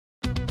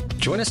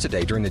Join us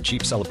today during the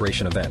Jeep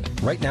Celebration event.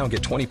 Right now,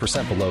 get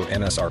 20% below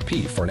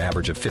MSRP for an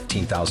average of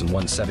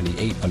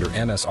 $15,178 under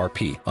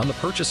MSRP on the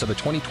purchase of a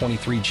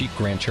 2023 Jeep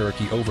Grand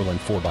Cherokee Overland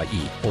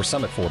 4xE or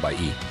Summit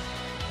 4xE.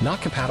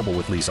 Not compatible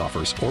with lease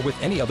offers or with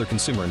any other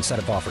consumer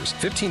incentive offers.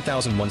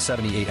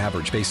 $15,178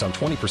 average based on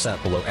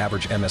 20% below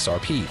average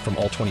MSRP from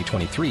all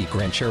 2023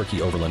 Grand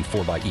Cherokee Overland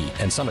 4xE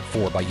and Summit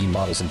 4xE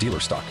models in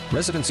dealer stock.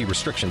 Residency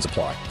restrictions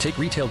apply. Take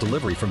retail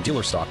delivery from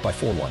dealer stock by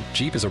 4/1.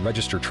 Jeep is a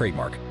registered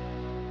trademark.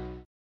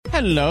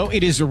 Hello,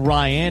 it is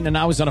Ryan, and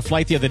I was on a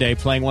flight the other day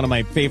playing one of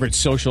my favorite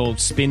social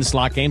spin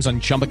slot games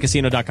on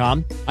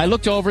ChumbaCasino.com. I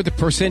looked over the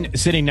person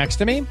sitting next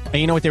to me, and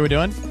you know what they were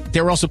doing?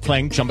 They were also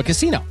playing Chumba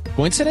Casino.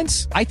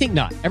 Coincidence? I think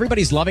not.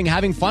 Everybody's loving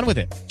having fun with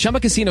it. Chumba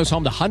Casino is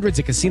home to hundreds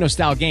of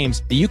casino-style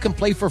games that you can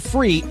play for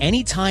free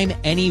anytime,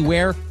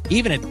 anywhere,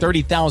 even at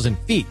 30,000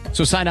 feet.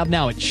 So sign up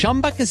now at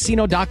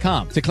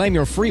ChumbaCasino.com to claim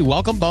your free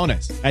welcome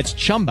bonus. That's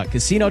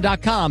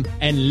ChumbaCasino.com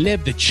and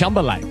live the Chumba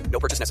life. No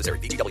purchase necessary.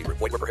 VGW.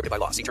 Void where prohibited by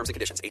law. See terms and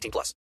conditions.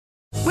 18+.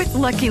 With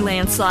Lucky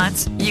Land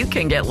Slots, you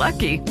can get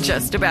lucky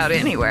just about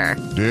anywhere.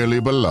 Dearly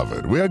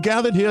beloved, we are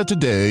gathered here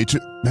today to...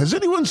 Has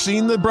anyone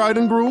seen the bride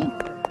and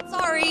groom?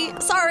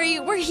 Sorry,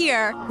 we're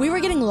here. We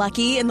were getting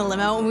lucky in the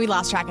limo and we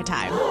lost track of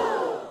time.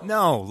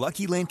 No,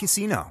 Lucky Land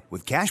Casino,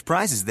 with cash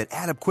prizes that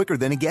add up quicker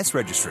than a guest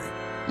registry.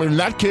 In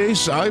that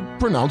case, I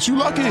pronounce you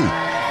lucky.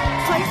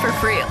 Play for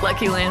free at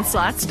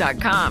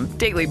LuckyLandSlots.com.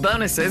 Daily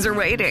bonuses are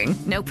waiting.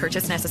 No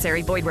purchase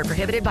necessary. Void where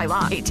prohibited by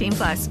law.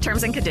 18+.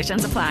 Terms and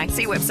conditions apply.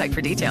 See website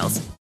for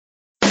details.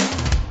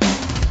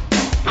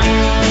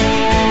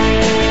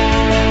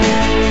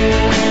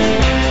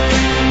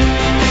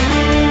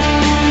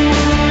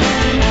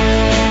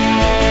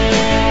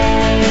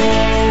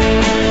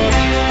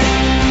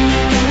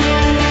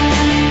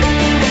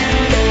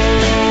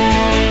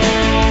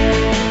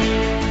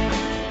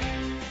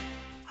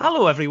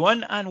 Hello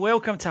everyone and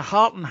welcome to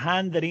Heart and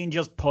Hand, the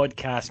Rangers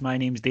podcast. My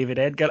name's David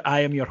Edgar.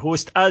 I am your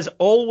host as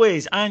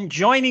always, and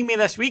joining me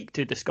this week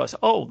to discuss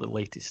all the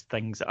latest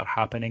things that are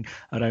happening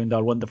around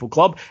our wonderful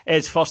club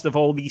is first of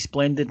all the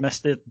splendid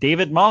Mr.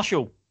 David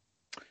Marshall.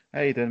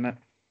 How you doing, mate?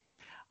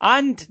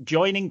 And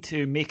joining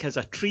to make us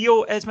a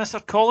trio is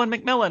Mr. Colin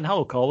McMillan.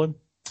 Hello, Colin.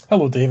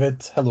 Hello,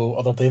 David. Hello,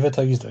 other David.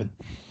 How you doing?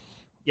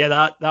 Yeah,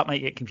 that might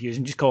get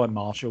confusing. Just call him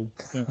Marshall.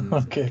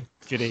 Okay.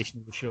 Duration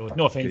of the show.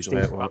 No offence,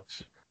 David.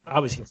 I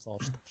was here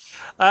first.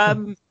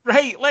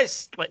 Right,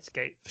 let's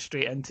get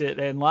straight into it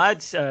then,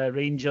 lads.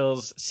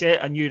 Rangers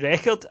set a new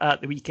record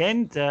at the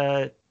weekend.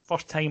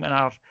 First time in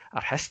our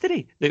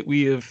history that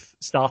we have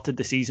started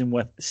the season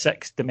with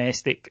 6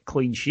 domestic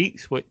clean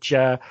sheets, which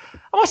I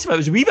must admit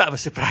was a wee bit of a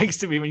surprise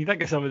to me when you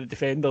think of some of the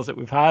defenders that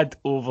we've had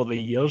over the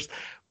years.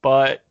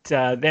 But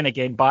then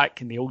again, back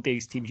in the old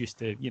days, teams used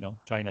to,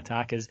 try and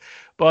attack us.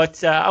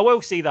 But I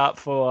will say that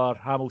for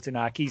Hamilton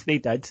Accies, they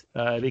did.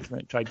 They came out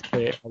and tried to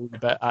play it a little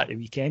bit at the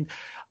weekend.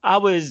 I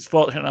was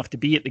fortunate enough to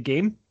be at the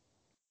game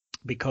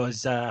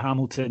because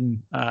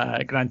Hamilton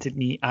granted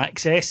me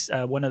access.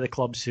 One of the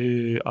clubs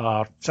who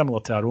are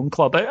similar to our own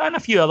club, and a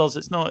few others.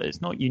 It's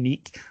not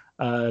unique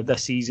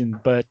this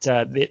season, but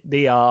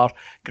they are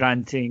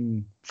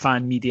granting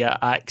fan media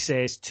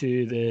access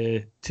to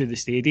the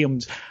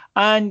stadiums.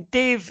 And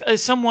Dave,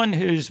 as someone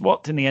who's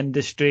worked in the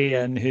industry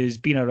and who's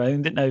been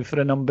around it now for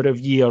a number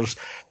of years,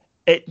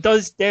 it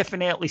does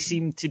definitely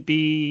seem to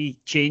be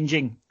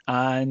changing.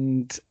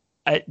 And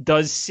it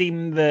does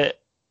seem that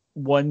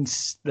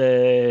once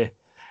the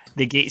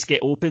gates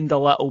get opened a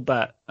little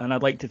bit, and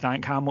I'd like to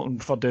thank Hamilton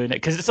for doing it,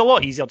 because it's a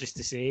lot easier just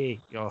to say,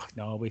 oh,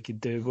 no, we could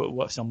do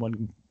what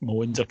someone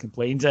moans or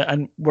complains.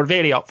 And we're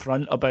very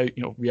upfront about,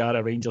 we are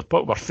a Rangers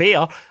supporter. We're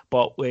fair,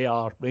 but we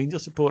are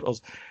Rangers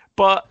supporters.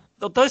 But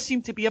there does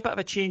seem to be a bit of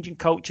a change in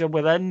culture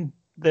within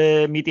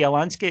the media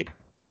landscape.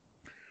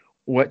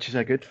 Which is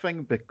a good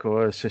thing,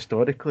 because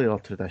historically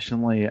or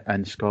traditionally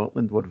in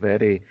Scotland we're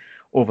very,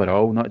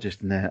 overall, not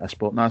just in a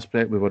sporting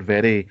aspect, we were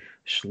very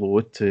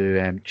slow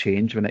to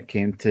change when it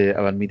came to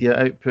our media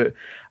output.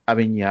 I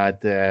mean, you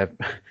had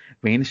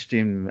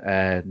mainstream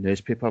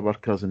newspaper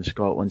workers in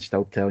Scotland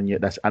still telling you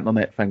this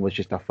internet thing was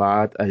just a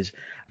fad as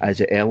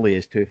early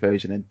as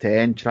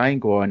 2010. Try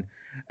and go on,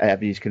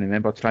 if you can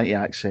remember, trying to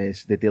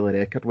access the Daily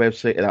Record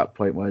website at that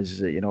point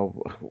was, it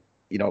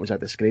was a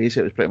disgrace.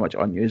 It was pretty much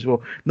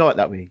unusable. Not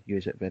that we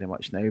use it very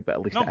much now, but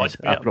at least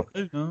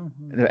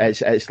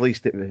it's at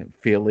least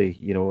fairly,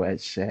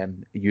 it's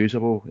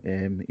usable,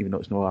 even though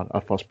it's not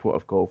our first port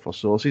of call for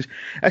sources.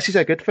 This is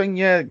a good thing,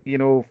 yeah.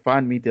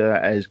 Fan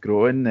media is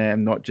growing,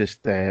 not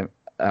just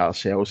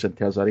ourselves in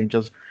terms of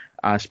Rangers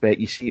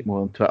aspect. You see it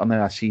more on Twitter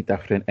now. I see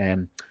different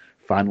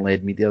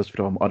fan-led medias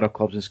from other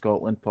clubs in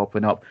Scotland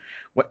popping up,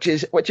 which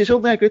is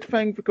only a good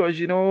thing, because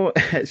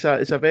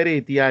it's a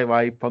very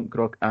DIY punk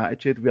rock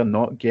attitude. We are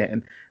not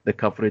getting the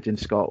coverage in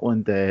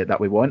Scotland that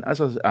we want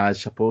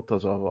as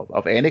supporters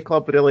of any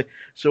club, really.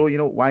 So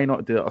why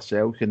not do it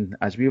ourselves? And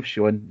as we've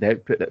shown, the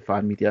output that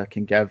fan media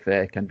can give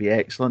can be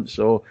excellent.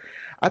 So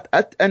and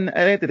at the end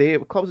of the day,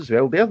 clubs as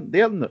well,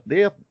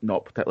 they're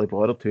not particularly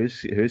bothered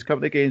who's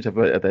covering the games. If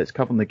it's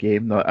covering the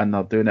game and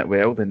they're doing it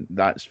well, then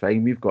that's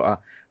fine. We've got a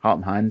heart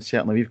and hand.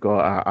 Certainly, we've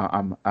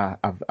got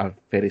a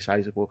very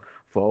sizable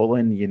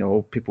following.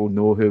 People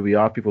know who we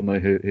are. People know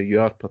who you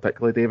are,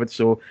 particularly David.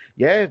 So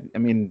yeah, I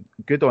mean,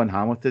 good on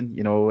Hamilton.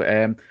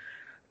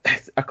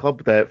 A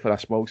club that, for a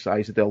small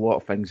size, they do a lot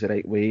of things the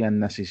right way,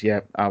 and this is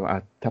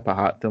a tip of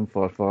hat to them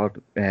for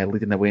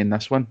leading the way in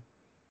this one.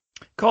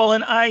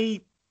 Colin, I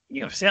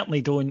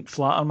certainly don't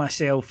flatter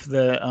myself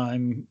that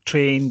I'm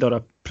trained or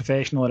a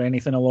professional or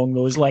anything along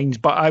those lines,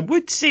 but I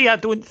would say I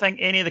don't think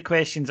any of the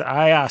questions that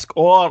I ask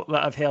or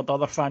that I've heard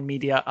other fan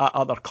media at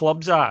other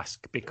clubs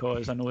ask,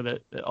 because I know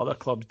that other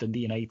clubs, Dundee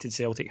United,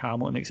 Celtic,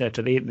 Hamilton,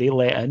 etc., they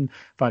let in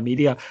fan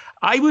media.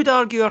 I would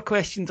argue our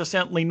questions are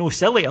certainly no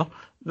sillier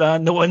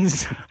than the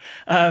ones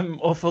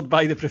offered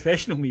by the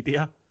professional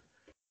media.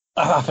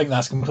 I think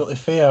that's completely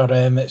fair.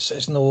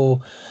 It's no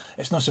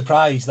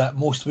surprise that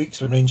most weeks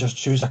when Rangers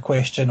choose a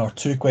question or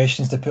two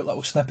questions to put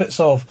little snippets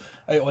of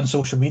out on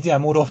social media,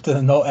 more often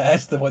than not it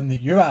is the one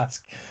that you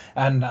ask.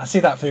 And I say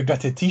that through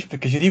gritted teeth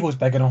because your ego's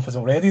big enough as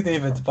already,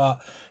 David,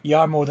 but you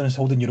are more than just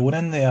holding your own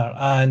in there.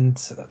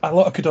 And a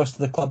lot of kudos to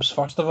the clubs,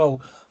 first of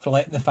all, for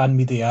letting the fan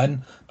media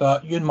in.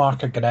 But you and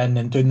Mark are getting in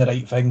and doing the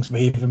right things,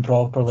 behaving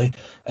properly,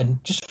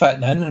 and just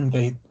fitting in and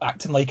be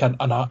acting like an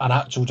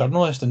actual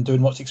journalist and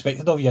doing what's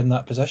expected of you in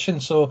that position.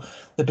 So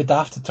they'd be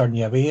daft to turn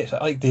you away. It's,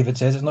 like David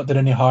says, it's not doing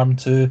any harm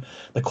to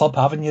the club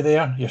having you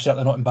there. You're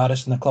certainly not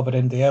embarrassing the club or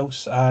anybody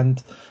else,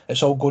 and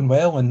it's all going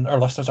well, and our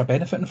listeners are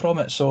benefiting from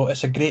it. So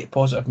it's a great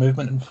positive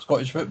movement in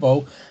Scottish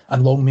football,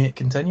 and long may it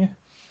continue.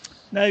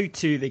 Now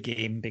to the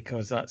game,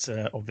 because that's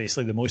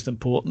obviously the most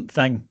important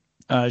thing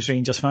as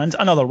Rangers fans.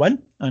 Another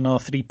win,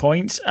 another 3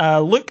 points.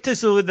 Looked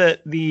as though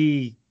that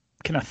the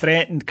kind of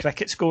threatened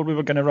cricket score we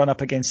were going to run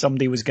up against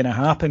somebody was going to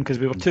happen, because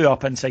we were 2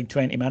 up inside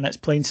 20 minutes,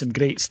 playing some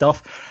great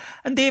stuff.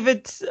 And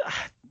David,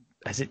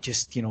 is it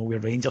just, we're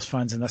Rangers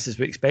fans and this is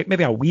what we expect?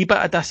 Maybe a wee bit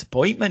of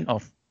disappointment,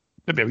 or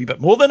maybe a wee bit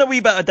more than a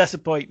wee bit of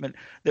disappointment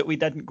that we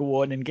didn't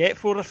go on and get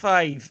 4 or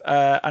 5.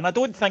 And I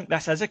don't think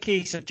this is a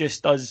case of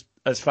just us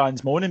as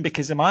fans moaning,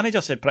 because the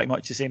manager said pretty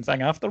much the same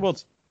thing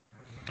afterwards.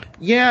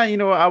 Yeah,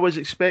 I was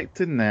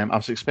expecting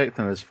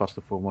us first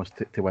and foremost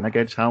to win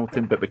against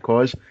Hamilton, but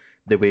because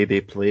the way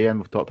they play, and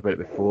we've talked about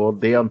it before,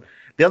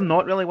 they're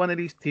not really one of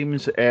these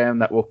teams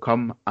that will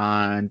come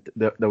and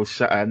they'll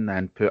sit in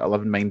and put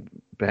 11 men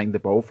behind the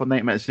ball for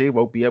 90 minutes. They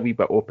will be a wee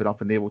bit open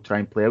up and they will try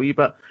and play a wee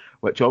bit,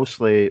 which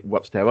obviously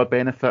works to our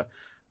benefit.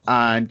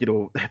 And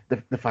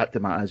the fact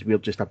of the matter is we're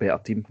just a better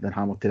team than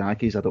Hamilton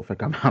Accies. I don't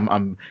think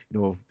I'm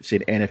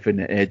saying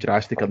anything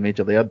drastic or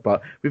major there,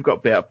 but we've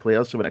got better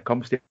players. So when it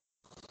comes to,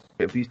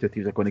 if these two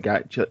teams are going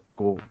to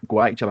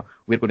go at each other,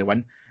 we're going to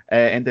win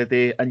end of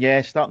the day. And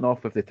yeah, starting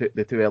off with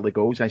the two early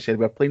goals, I said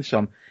we're playing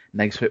some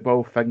nice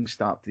football. Things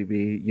start to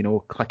be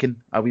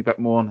clicking a wee bit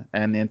more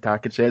in the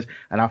attacking sense,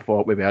 and I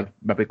thought we were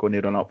maybe going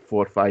to run up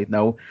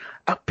 4-5-0.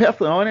 I'm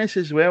perfectly honest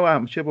as well,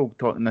 I'm sure we'll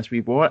talk in this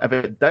wee more. If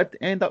it did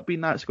end up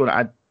being that score,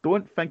 I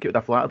don't think it would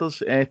have flattered us,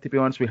 to be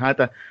honest. We had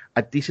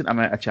a decent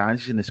amount of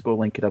chances and the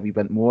scoreline could have a wee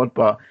bit more,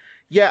 but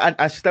yeah,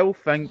 I still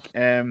think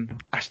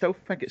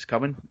it's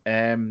coming.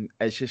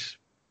 It's just,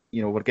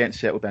 we're getting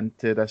settled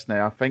into this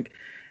now. I think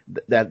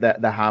that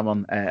the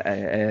hammer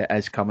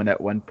is coming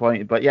at one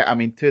point. But yeah, I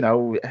mean,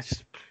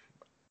 2-0,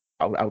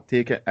 I'll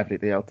take it every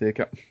day. I'll take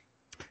it.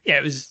 Yeah,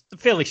 it was a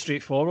fairly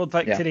straightforward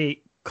victory.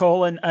 Yeah.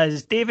 Colin,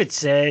 as David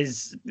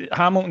says,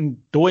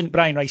 Hamilton don't,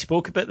 Brian Rice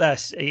spoke about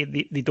this, they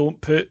don't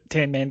put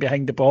 10 men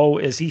behind the ball.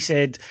 As he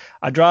said,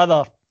 I'd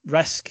rather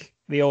risk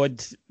the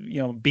odd,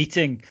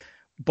 beating,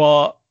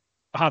 but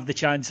have the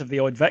chance of the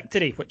odd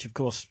victory, which of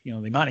course, they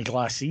managed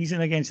last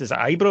season against us at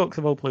Ibrox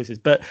of all places.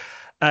 But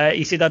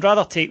he said, I'd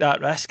rather take that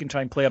risk and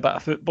try and play a bit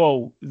of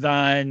football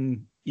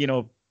than,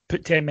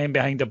 put 10 men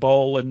behind the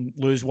ball and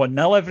lose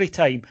 1-0 every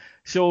time.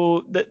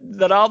 So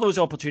there are those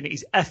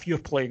opportunities if you're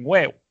playing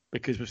well,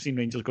 because we've seen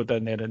Rangers go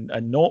down there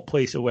and not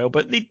play so well.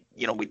 But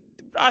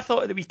I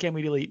thought at the weekend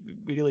we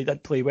really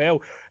did play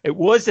well. It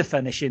was the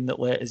finishing that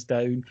let us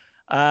down.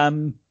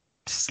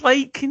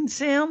 Slight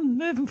concern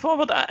moving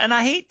forward, and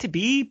I hate to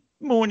be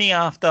moany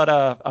after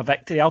a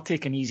victory. I'll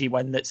take an easy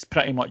win that's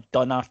pretty much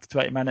done after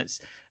 20 minutes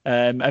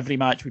every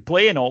match we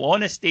play, in all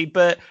honesty.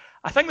 But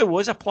I think there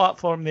was a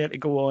platform there to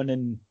go on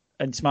and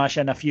smash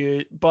in a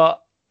few.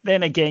 But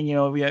then again,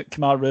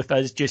 Kemar Roofe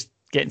is just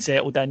getting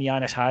settled in.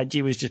 Yanis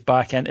Hadji was just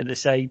back into the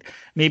side.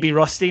 Maybe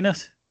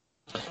rustiness?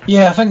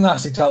 Yeah, I think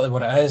that's exactly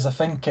what it is. I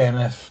think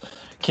if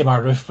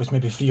Kemar Roofe was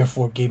maybe 3 or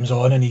 4 games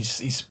on and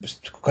he's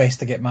quest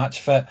to get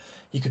match fit,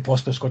 he could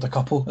possibly have scored a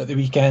couple at the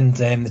weekend.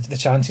 The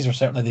chances were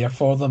certainly there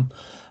for them.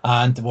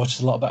 and there was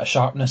just a little bit of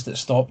sharpness that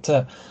stopped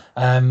it.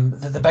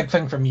 The big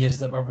thing for me is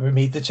that we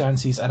made the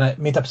chances, and it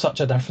made up such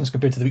a difference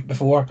compared to the week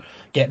before,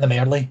 getting them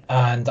early,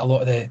 and a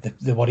lot of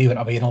the worry went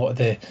away, and a lot of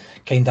the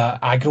kind of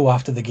aggro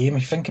after the game.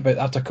 If you think about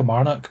after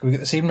Kilmarnock, we got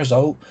the same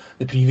result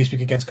the previous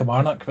week against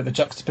Kilmarnock, but the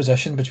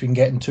juxtaposition between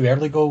getting 2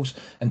 early goals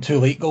and 2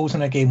 late goals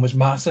in a game was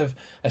massive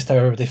as to how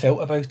everybody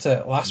felt about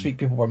it. Last week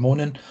people were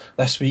moaning,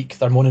 this week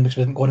they're moaning because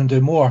we didn't go on and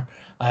do more.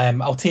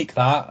 I'll take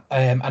that,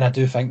 and I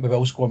do think we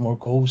will score more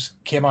goals.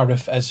 Kemar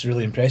Roofe is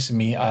really impressing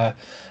me. I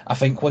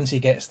think once he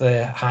gets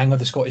the hang of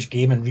the Scottish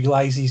game and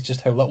realises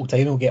just how little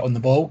time he'll get on the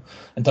ball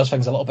and does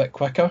things a little bit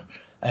quicker,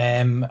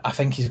 I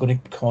think he's going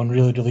to come on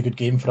really, really good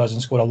game for us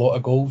and score a lot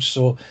of goals.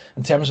 So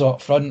in terms of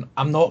up front,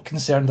 I'm not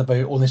concerned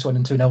about only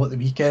scoring 2-0 at the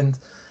weekend,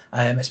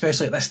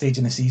 especially at this stage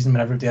in the season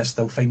when everybody is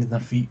still finding their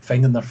feet,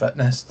 finding their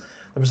fitness.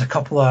 There was a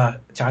couple of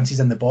chances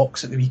in the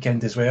box at the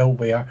weekend as well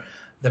where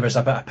there was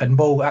a bit of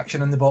pinball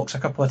action in the box a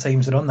couple of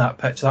times, and on that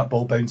pitch that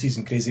ball bounces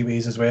in crazy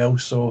ways as well.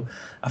 So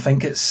I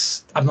think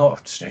I'm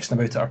not stressing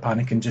about it or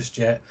panicking just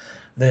yet.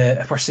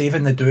 If we're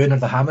saving the doing or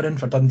the hammering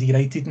for Dundee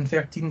United in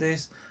 13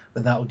 days,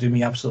 then that'll do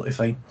me absolutely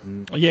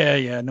fine.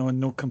 Yeah,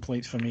 no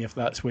complaints for me if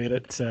that's where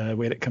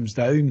it comes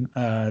down.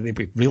 They'll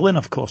be reeling,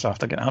 of course,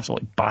 after getting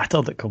absolutely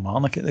battered at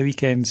Kilmarnock at the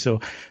weekend.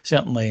 So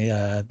certainly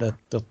they're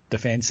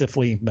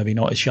defensively maybe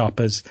not as sharp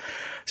as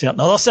certain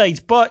other sides.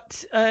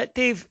 But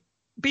Dave,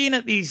 being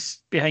at these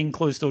behind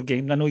closed door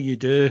games, I know you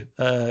do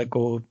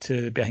go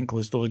to behind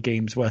closed door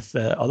games with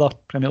other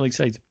Premier League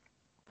sides.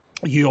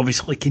 You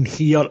obviously can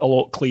hear a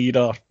lot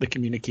clearer the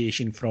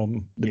communication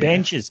from the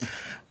benches,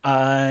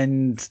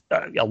 and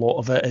a lot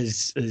of it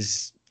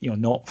is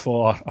not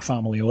for a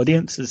family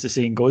audience, as the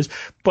saying goes,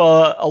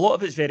 but a lot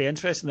of it's very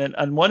interesting.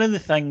 And one of the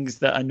things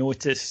that I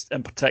noticed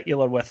in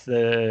particular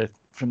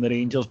from the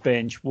Rangers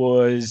bench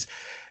was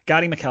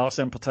Gary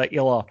McAllister in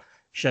particular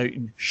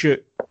shouting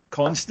 "shoot"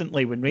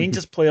 constantly when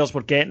Rangers players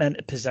were getting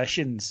into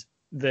positions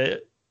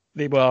that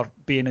they were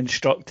being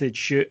instructed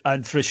shoot,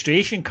 and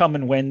frustration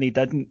coming when they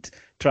didn't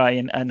try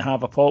and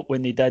have a pop,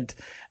 when they did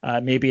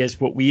maybe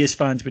as what we as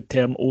fans would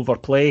term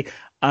overplay,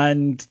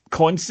 and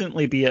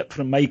constantly, be it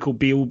from Michael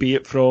Beale, be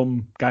it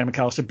from Gary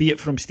McAllister, be it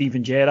from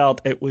Steven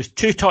Gerrard, it was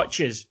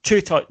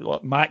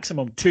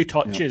maximum two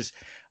touches.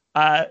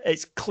 Yeah.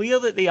 It's clear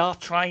that they are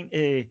trying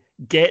to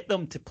get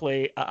them to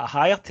play at a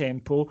higher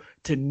tempo,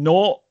 to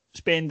not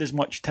spend as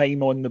much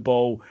time on the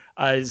ball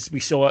as we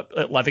saw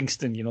at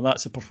Livingston.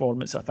 That's a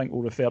performance I think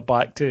we'll refer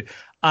back to,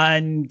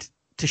 and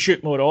to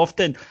shoot more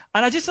often.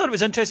 And I just thought it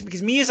was interesting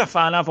because me as a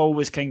fan, I've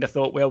always kind of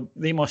thought, well,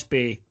 they must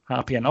be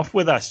happy enough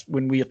with us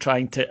when we are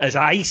trying to, as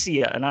I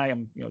see it, and I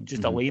am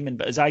just a layman,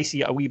 but as I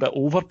see it, a wee bit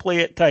overplay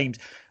at times.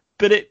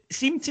 But it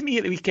seemed to me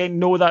at the weekend,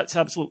 no, that's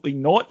absolutely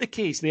not the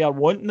case. They are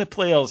wanting the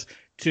players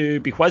to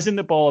be whizzing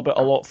the ball about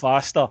a lot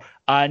faster,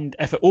 and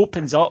if it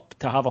opens up,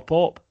 to have a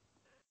pop.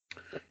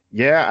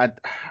 Yeah,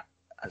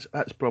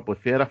 that's probably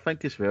fair. I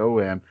think as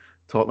well,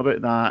 talking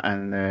about that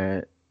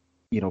and,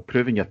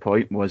 proving your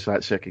point was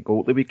that second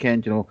goal at the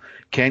weekend.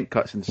 Kent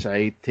cuts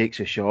inside, takes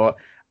a shot.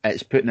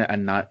 It's putting it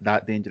in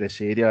that dangerous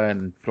area,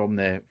 and from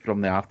the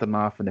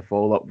aftermath and the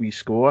follow-up, we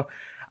score.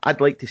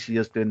 I'd like to see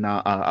us doing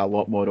that a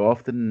lot more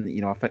often.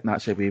 I think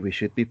that's the way we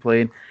should be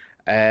playing.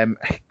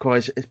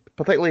 Because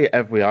particularly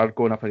if we are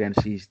going up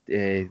against these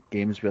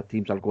games where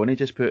teams are going to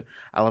just put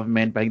 11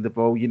 men behind the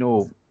ball,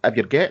 if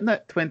you're getting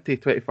it 20,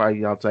 25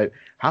 yards out,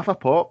 have a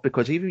pop,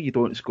 because even if you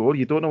don't score,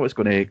 you don't know what's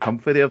going to come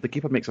for there. If the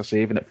keeper makes a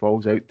save and it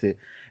falls out to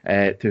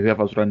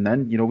whoever's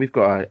running in, we've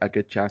got a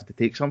good chance to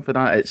take some for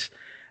that.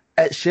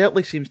 It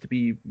certainly seems to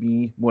be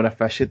me more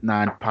efficient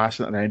than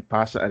passing it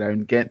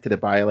around, getting to the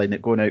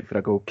byline, going out for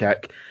a goal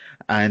kick,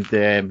 and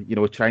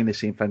trying the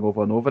same thing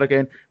over and over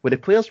again. With the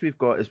players we've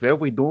got as well,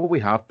 we know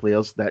we have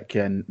players that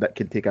can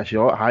take a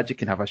shot. Hadji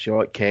can have a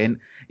shot. Kent,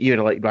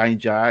 even like Ryan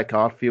Jack,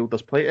 Arfield.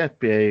 There's plenty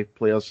of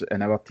players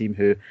in our team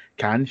who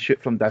can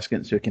shoot from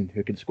distance, who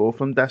can score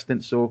from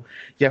distance. So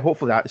yeah,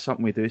 hopefully that's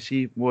something we do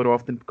see more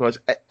often, because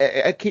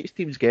it keeps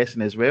teams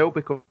guessing as well.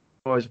 Because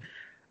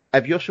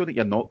if you're sure that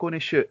you're not going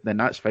to shoot, then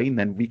that's fine.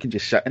 Then we can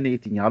just sit in the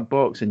 18-yard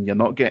box, and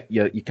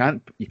you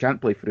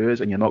can't play through us,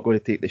 and you're not going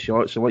to take the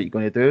shot. So what are you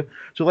going to do?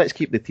 So let's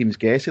keep the teams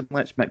guessing.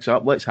 Let's mix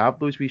up. Let's have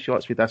those wee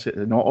shots with us,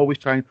 and not always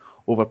try and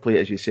overplay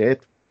it, as you said.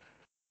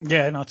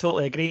 Yeah, no, I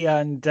totally agree.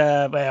 And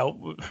a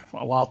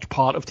large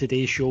part of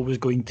today's show was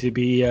going to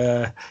be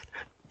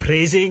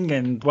praising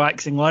and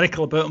waxing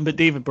lyrical about him. But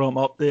David brought him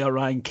up there,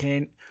 Ryan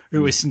Kent,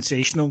 who was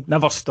sensational,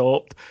 never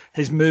stopped.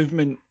 His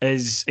movement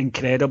is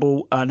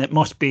incredible, and it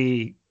must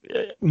be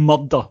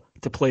murder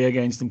to play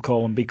against him,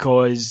 Colin,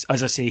 because,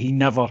 as I say, he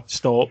never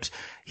stops.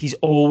 He's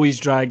always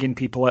dragging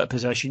people out of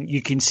position.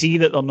 You can see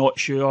that they're not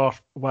sure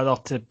whether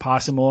to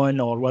pass him on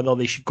or whether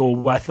they should go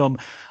with him,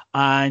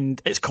 and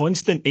it's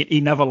constant.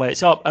 He never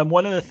lets up. And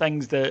one of the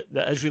things that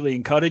is really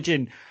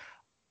encouraging,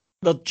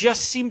 there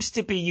just seems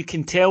to be, you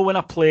can tell when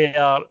a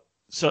player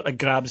sort of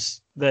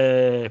grabs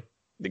the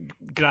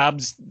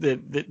grabs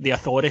the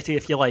authority,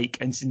 if you like,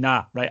 and says,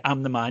 nah, right,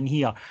 I'm the man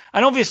here.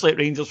 And obviously at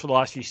Rangers for the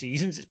last few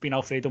seasons, it's been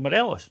Alfredo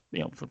Morelos,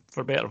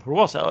 for better or for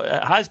worse.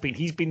 It has been.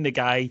 He's been the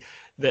guy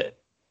that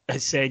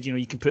has said,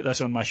 you can put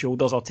this on my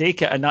shoulders, I'll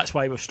take it. And that's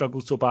why we've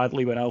struggled so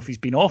badly when Alfie's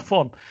been off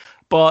form.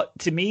 But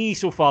to me,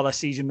 so far this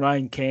season,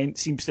 Ryan Kent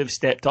seems to have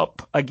stepped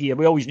up a gear.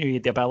 We always knew he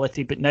had the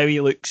ability, but now he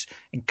looks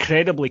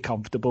incredibly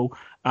comfortable,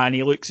 and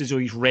he looks as though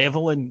he's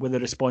revelling with the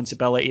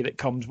responsibility that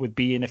comes with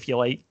being, if you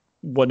like,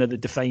 one of the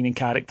defining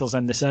characters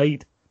in the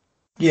side.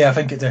 Yeah, I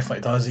think it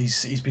definitely does.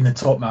 He's been the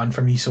top man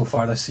for me so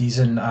far this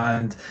season,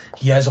 and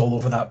he is all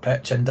over that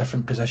pitch in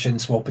different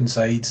positions, swapping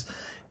sides.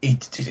 He,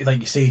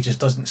 like you say, he just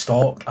doesn't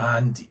stop,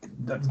 and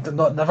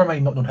never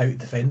mind not knowing how to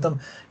defend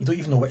him. You don't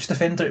even know which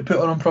defender to put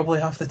on him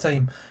probably half the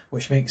time,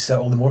 which makes it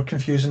all the more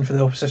confusing for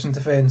the opposition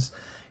defence.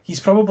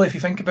 He's probably, if you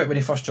think about when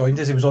he first joined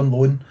us, he was on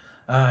loan,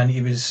 and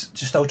he was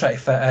just still trying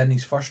to fit in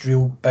his first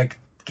real big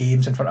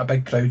games in front of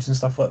big crowds and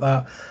stuff like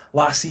that.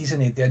 Last season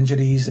he had the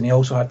injuries, and he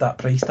also had that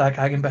price tag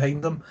hanging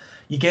behind him.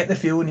 You get the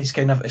feeling he's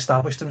kind of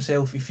established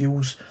himself. He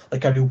feels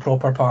like a real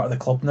proper part of the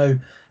club now,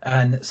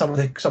 and some of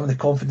the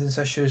confidence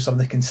issues, some of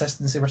the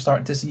consistency we're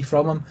starting to see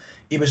from him.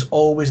 He was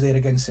always there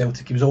against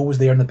Celtic. He was always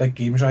there in the big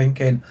games, Ryan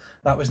Kent.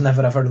 That was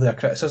never ever really a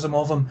criticism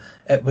of him.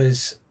 It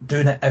was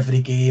doing it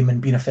every game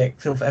and being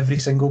effective every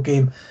single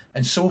game.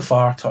 And so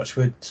far,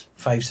 touchwood,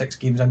 5-6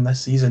 games in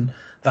this season,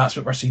 that's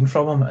what we're seeing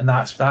from him, and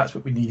that's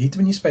what we need.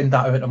 When you spend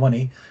that amount of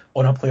money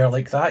on a player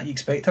like that, you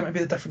expect him to be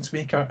the difference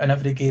maker in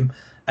every game,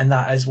 and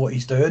that is what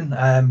he's doing.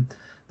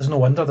 There's no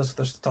wonder there's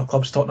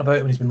clubs talking about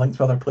it when he's been linked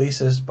to other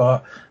places,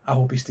 but I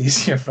hope he stays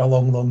here for a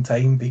long, long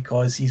time,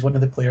 because he's one of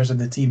the players in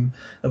the team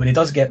that when he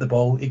does get the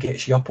ball, he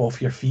gets you up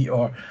off your feet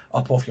or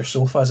up off your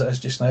sofa, as it is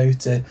just now,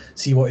 to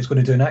see what he's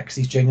going to do next.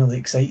 He's genuinely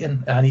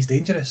exciting, and he's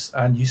dangerous.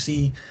 And you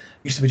see,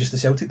 used to be just the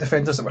Celtic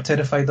defenders that were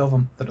terrified of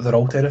him. They're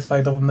all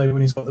terrified of him now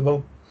when he's got the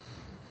ball.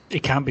 He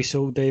can't be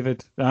sold,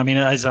 David. I mean,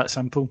 it is that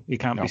simple. He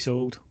can't be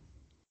sold.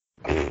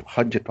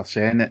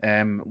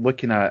 100%.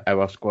 Looking at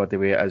our squad the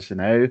way it is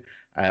now,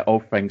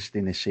 all things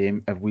staying the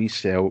same, if we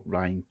sell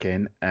Ryan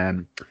Kent,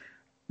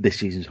 this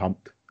season's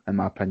humped, in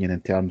my opinion, in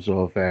terms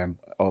of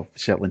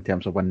certainly in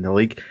terms of winning the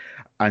league.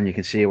 And you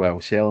can say, well,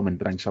 sell him and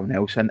bring someone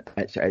else in.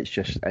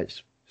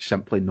 It's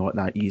simply not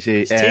that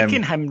easy. It's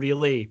taken him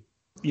really.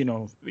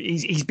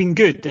 He's been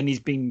good, and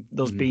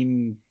there's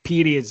been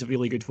periods of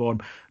really good form,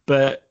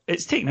 but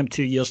it's taken him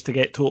 2 years to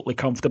get totally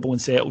comfortable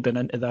and settled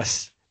into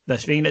this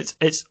vein.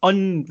 It's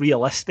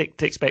unrealistic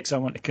to expect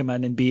someone to come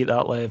in and be at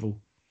that level.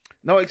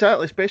 No,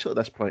 exactly, especially at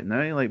this point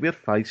now. Like, we're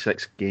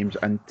 5-6 games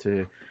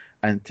into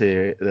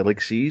the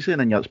league season,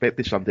 and you're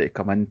expecting somebody to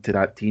come into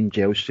that team,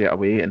 gel straight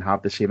away, and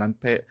have the same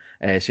impact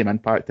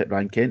that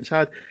Ryan Kent's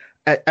had.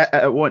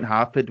 It won't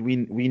happen.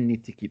 We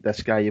need to keep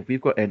this guy. If we've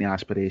got any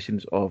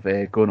aspirations of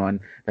going on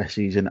this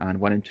season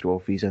and winning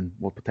trophies, and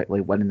more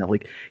particularly winning the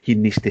league, he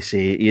needs to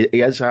say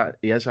he is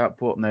at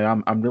port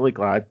now. I'm really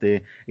glad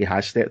he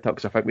has stepped up,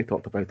 because I think we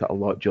talked about it a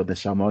lot during the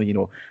summer.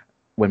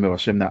 When we were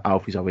assuming that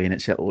Alfie's away, and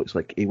it certainly looks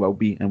like he will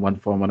be in one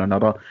form or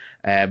another.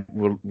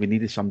 We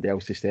needed somebody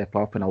else to step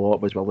up, and a lot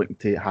of us were looking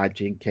to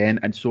Hadji and Kent.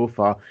 And so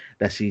far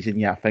this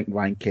season, I think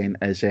Ryan Kent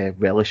is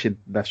relishing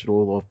this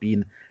role of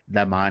being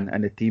the man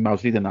in the team. I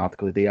was reading an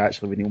article today,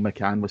 actually, when Neil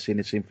McCann was saying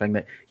the same thing,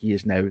 that he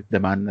is now the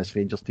man in this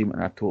Rangers team,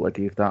 and I totally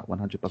agree with that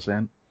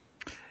 100%.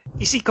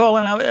 You see,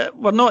 Colin,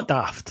 we're not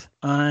daft,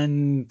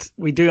 and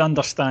we do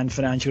understand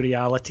financial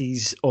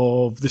realities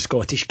of the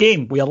Scottish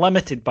game. We are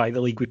limited by the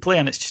league we play,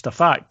 and it's just a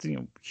fact.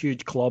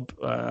 Huge club,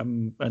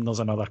 and there's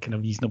another kind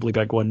of reasonably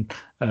big one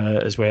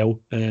as well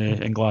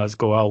in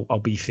Glasgow. I'll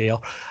be fair,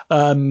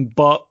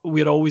 but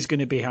we're always going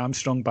to be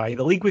hamstrung by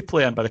the league we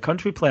play and by the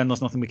country we play, and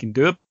there's nothing we can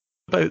do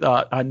about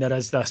that. And there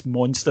is this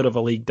monster of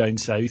a league down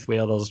south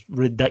where there's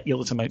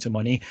ridiculous amounts of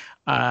money,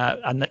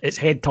 and it's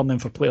head turning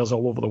for players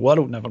all over the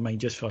world, never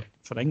mind just for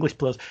English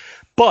players.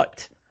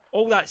 But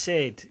all that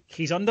said,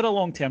 he's under a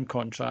long-term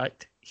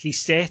contract, he's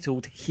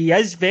settled, he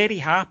is very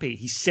happy.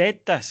 He said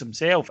this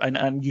himself,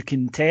 and you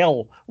can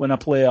tell when a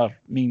player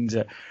means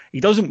it. He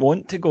doesn't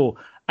want to go.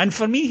 And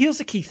for me, here's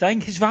the key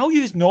thing: his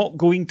value is not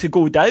going to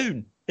go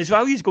down, his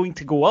value is going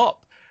to go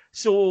up.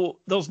 So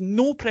there's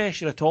no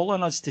pressure at all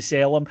on us to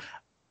sell him.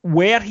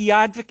 Where he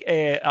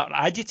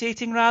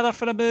agitating rather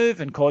for a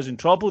move and causing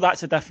trouble,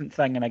 that's a different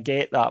thing, and I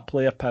get that,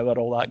 player power,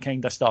 all that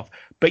kind of stuff.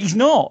 But he's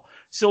not.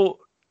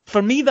 So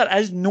for me, there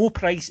is no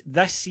price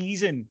this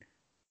season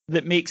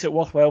that makes it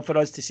worthwhile for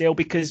us to sell,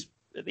 because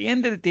at the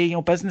end of the day,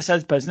 business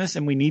is business,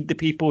 and we need the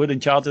people who are in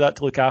charge of that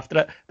to look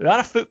after it. We are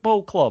a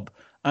football club,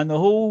 and the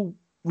whole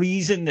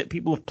reason that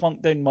people have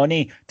plunked down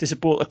money to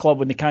support the club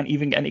when they can't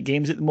even get into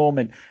games at the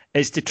moment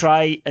is to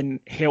try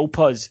and help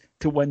us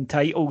to win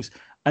titles.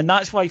 And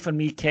that's why, for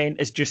me, Kent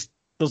is just,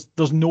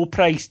 there's no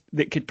price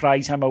that could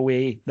prize him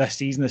away this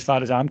season as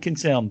far as I'm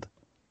concerned.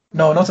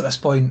 No, not at this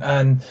point.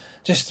 And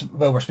just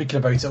while we're speaking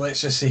about it,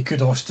 let's just say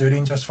kudos to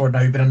Rangers for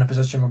now being in a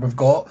position where we've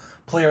got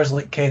players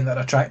like Kent that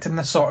are attracting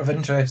this sort of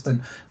interest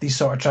and these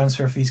sort of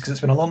transfer fees, because it's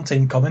been a long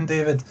time coming,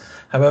 David.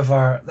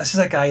 However, this is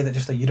a guy that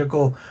just a year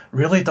ago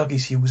really dug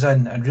his heels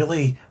in and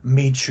really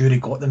made sure he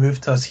got the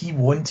move to us. He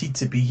wanted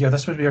to be here.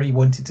 This was where he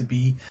wanted to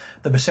be.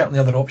 There were certainly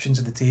other options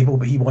at the table,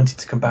 but he wanted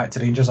to come back to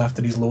Rangers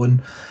after his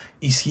loan.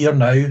 He's here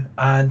now,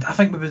 and I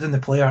think we've been doing the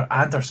player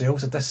and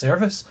ourselves a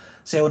disservice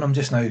selling him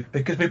just now,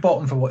 because we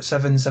bought him for what,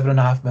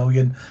 7.5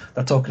 million.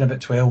 They're talking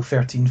about 12,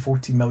 13,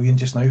 14 million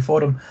just now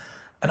for him.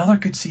 Another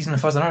good season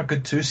with us, another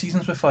good 2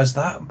 seasons with us,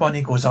 that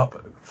money goes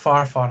up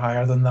far, far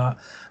higher than that.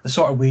 The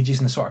sort of wages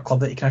and the sort of club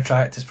that he can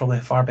attract is probably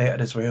far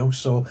better as well.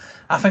 So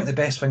I think the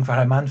best thing for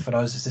him and for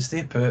us is to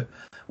stay put,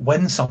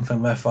 win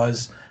something with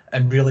us,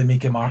 and really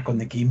make a mark on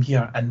the game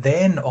here. And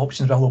then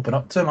options will open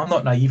up to him. I'm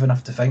not naive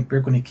enough to think we're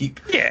going to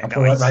keep a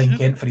player like Ryan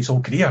Kent for his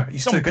whole career.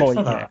 He's too good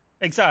for that. Yeah.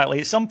 Exactly.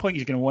 At some point,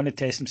 he's going to want to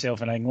test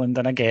himself in England,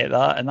 and I get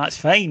that, and that's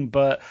fine.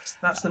 But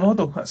that's the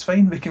model. That's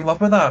fine. We can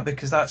live with that,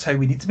 because that's how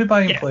we need to be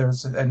buying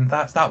players, and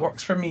that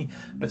works for me.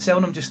 But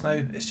selling them just now,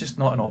 it's just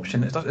not an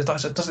option. It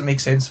doesn't make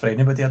sense for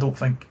anybody, I don't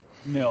think.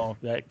 No,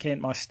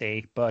 Kent must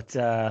stay, but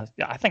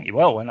I think he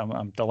will, and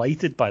I'm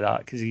delighted by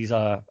that, because he's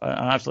an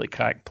absolutely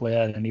crack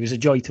player, and he was a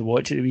joy to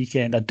watch at the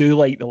weekend. I do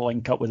like the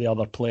link up with the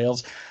other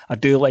players. I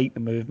do like the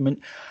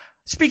movement.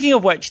 Speaking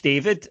of which,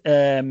 David,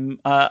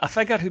 a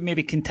figure who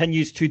maybe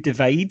continues to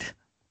divide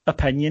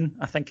opinion,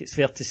 I think it's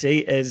fair to say,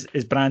 is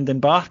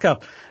Brandon Barker,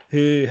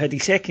 who had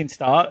his second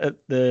start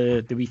at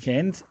the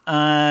weekend,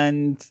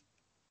 and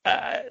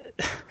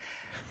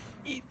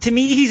to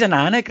me, he's an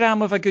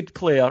anagram of a good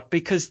player,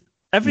 because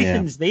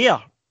everything's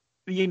there.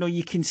 You know,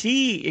 you can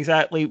see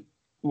exactly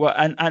what,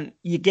 and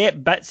you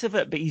get bits of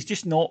it, but he's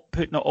just not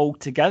putting it all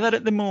together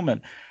at the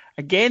moment.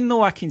 Again,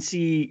 though, I can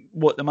see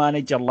what the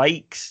manager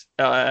likes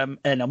in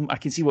him. I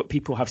can see what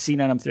people have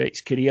seen in him throughout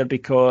his career,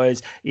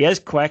 because he is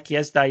quick, he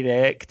is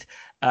direct,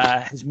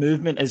 his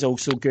movement is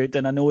also good,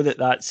 and I know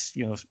that's,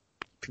 you know,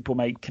 people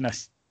might kind of,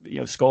 you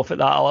know, scoff at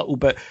that a little,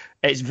 but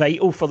it's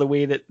vital for the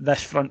way that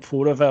this front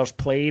four of ours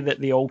play, that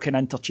they all can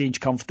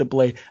interchange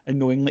comfortably and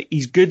knowingly.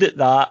 He's good at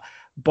that,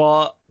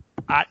 but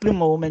at the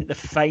moment, the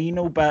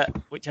final bit,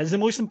 which is the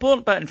most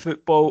important bit in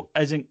football,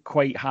 isn't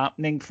quite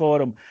happening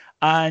for him.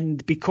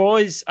 And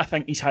because I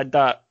think he's had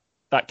that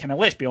kind of,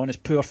 let's be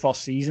honest, poor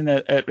first season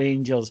at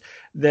Rangers,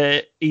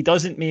 that he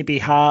doesn't maybe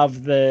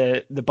have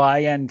the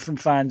buy-in from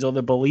fans or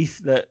the belief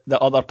that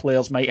other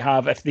players might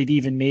have if they'd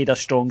even made a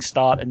strong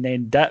start and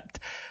then dipped.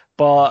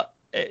 But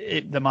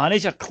the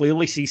manager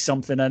clearly sees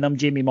something in him.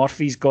 Jamie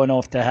Murphy's gone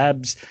off to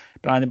Hibs,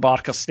 Brandon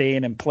Barker's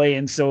staying and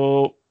playing,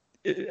 so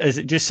is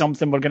it just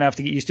something we're going to have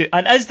to get used to?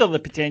 And is there the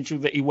potential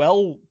that he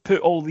will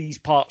put all these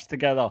parts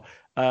together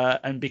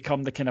and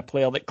become the kind of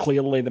player that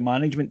clearly the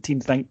management team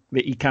think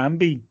that he can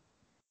be?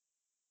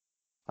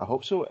 I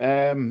hope so.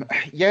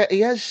 Yeah,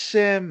 he is.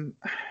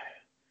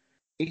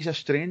 He's a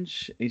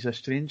strange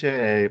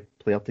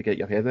player to get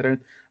your head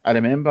around. I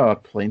remember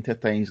plenty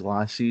of times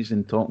last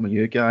season talking with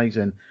you guys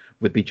and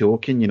would be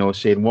joking, you know,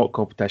 saying what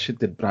competition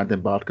did Brandon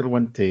Barker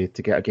win to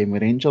get a game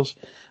with Rangers?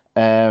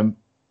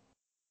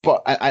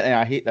 But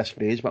I hate this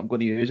phrase, but I'm going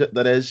to use it.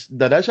 There is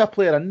a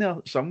player in there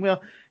somewhere.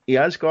 He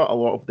has got a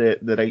lot of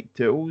the right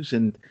tools,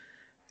 and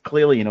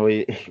clearly, you know,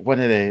 one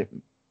of the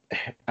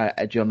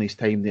during his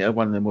time there,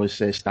 one of the most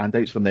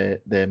standouts from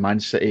the Man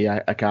City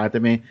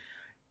academy.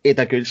 He had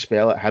a good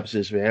spell at Hibs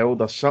as well.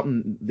 There's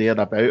something there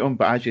about him,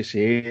 but as you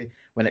say,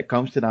 when it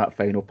comes to that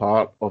final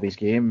part of his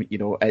game, you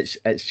know,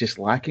 it's just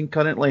lacking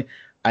currently.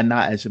 And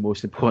that is the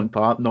most important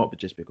part, not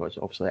just because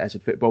obviously it is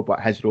in football, but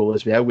his role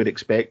as well. We're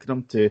expecting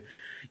him to,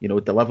 you know,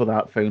 deliver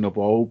that final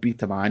ball,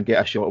 beat a man,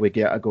 get a shot away,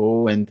 get a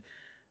goal. And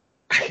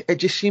it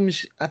just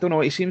seems, I don't know,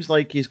 it seems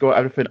like he's got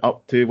everything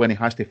up to when he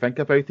has to think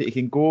about it. He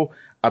can go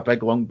a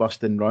big long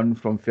busting run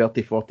from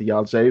 30, 40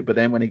 yards out, but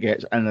then when he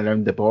gets in and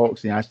around the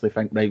box and he has to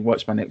think, right,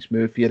 what's my next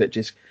move here?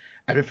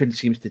 Everything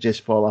seems to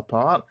just fall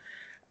apart.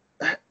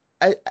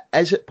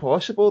 Is it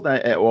possible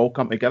that it will all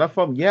come together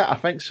for him? Yeah, I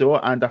think so.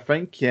 And I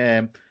think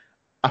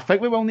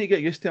we will need to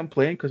get used to him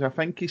playing, because I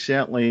think he's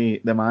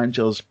certainly the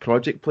manager's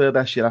project player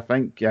this year. I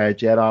think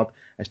Gerrard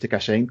has took a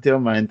shine to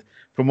him, and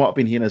from what I've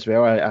been hearing as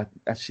well,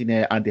 I've seen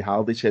Andy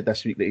Halliday said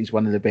this week that he's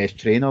one of the best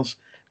trainers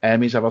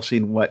he's ever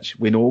seen, which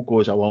we know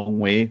goes a long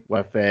way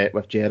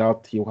with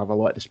Gerrard. He'll have a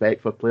lot of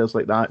respect for players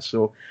like that.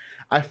 So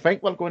I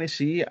think we're going to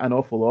see an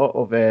awful lot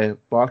of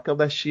Barker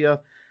this year.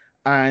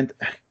 And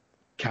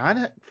can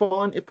it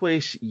fall into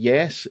place?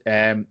 Yes.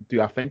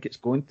 Do I think it's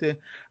going to?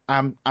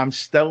 I'm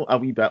still a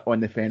wee bit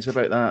on the fence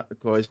about that,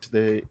 because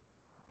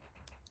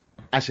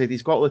I said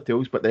he's got all the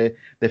tools, but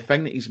the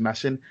thing that he's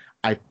missing,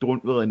 I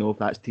don't really know if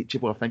that's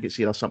teachable. I think it's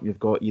either something you've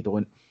got, you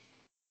don't.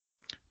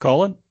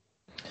 Colin?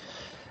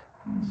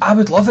 I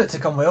would love it to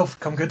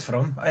come good for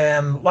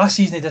him. Last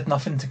season he did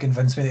nothing to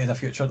convince me that he had a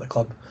future at the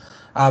club.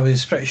 I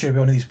was pretty sure he'd be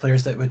one of these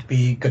players that would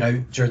be going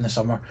out during the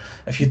summer.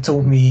 If you'd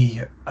told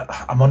me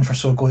a month or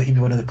so ago that he'd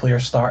be one of the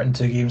players starting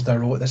 2 games in a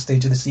row at this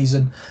stage of the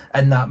season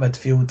in that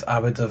midfield, I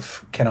would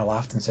have kind of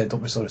laughed and said,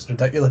 don't be so, it's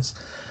ridiculous.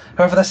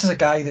 However, this is a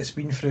guy that's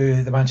been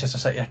through the Manchester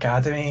City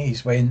Academy.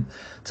 He's went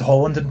to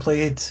Holland and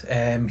played.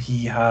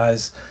 He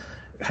has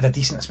had a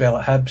decent spell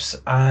at Hibs,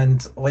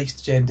 and like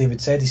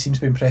David said, he seems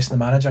to be impressing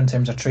the manager in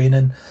terms of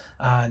training,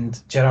 and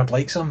Gerrard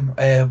likes him.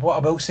 What I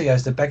will say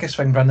is the biggest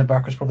thing Brandon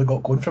Barker's probably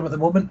got going for him at the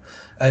moment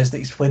is that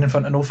he's playing in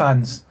front of no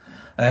fans.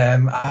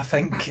 I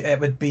think it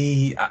would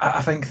be.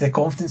 I think the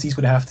confidence he's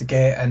going to have to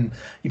get, and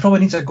he probably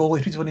needs a goal.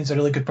 He probably needs a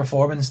really good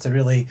performance to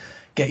really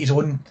get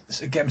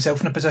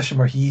himself in a position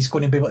where he's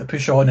going to be able to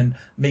push on and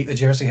make the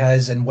jersey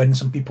his and win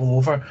some people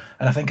over.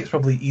 And I think it's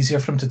probably easier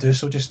for him to do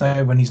so just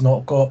now when he's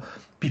not got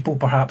people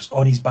perhaps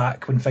on his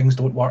back when things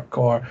don't work,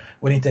 or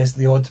when he does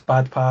the odd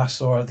bad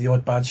pass or the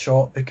odd bad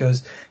shot,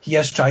 because he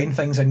is trying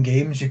things in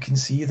games. You can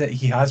see that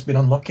he has been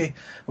unlucky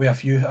with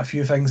a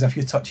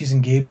few touches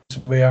in games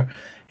where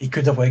he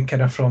could have went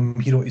kind of from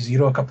hero to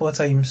zero a couple of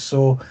times.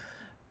 So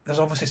there's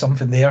obviously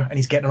something there, and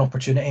he's getting an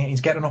opportunity.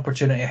 He's getting an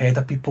opportunity ahead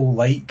of people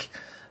like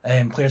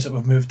players that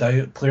we've moved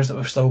out, players that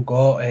we've still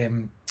got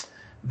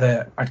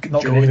that are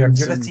not going to be near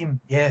the team.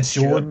 Yeah,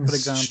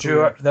 Jones,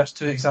 Stewart, that's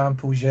 2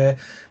 examples. Yeah,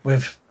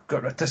 we've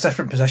got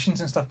different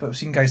positions and stuff, but we've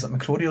seen guys like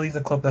McCrory leave the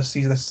club this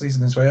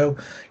season as well.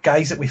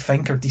 Guys that we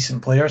think are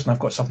decent players and have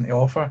got something to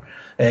offer.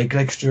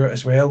 Greg Stewart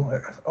as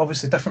well.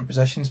 Obviously different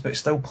positions, but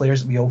still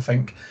players that we all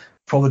think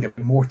probably get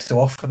more to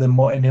offer than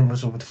what any of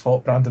us would have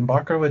thought Brandon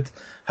Barker would.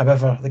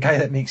 However, the guy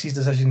that makes these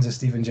decisions is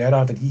Steven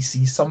Gerrard, and he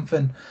sees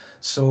something.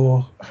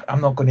 So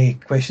I'm not going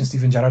to question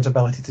Steven Gerrard's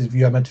ability to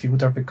view a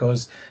midfielder,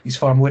 because he's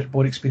far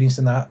more experienced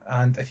than that.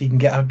 And if he can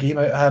get a game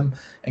out of him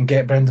and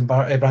get Brandon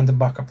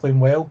Barker playing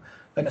well,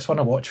 then it's one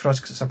to watch for us,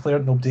 because it's a player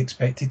that nobody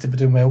expected to be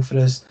doing well for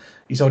us.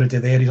 He's already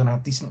there. He's on a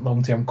decent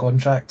long-term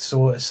contract,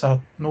 so it's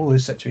a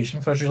no-lose situation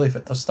for us really if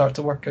it does start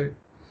to work out.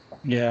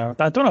 Yeah,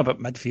 I don't know about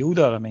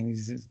midfielder. I mean,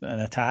 he's an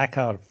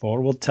attacker,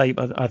 forward type,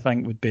 I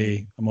think would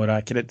be a more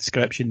accurate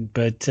description.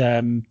 But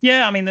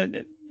yeah, I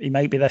mean, he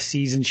might be this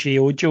season Shea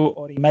Ojo,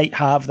 or he might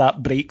have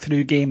that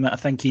breakthrough game that I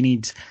think he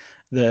needs,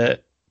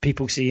 that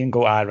people see and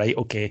go, right,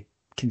 okay,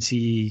 can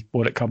see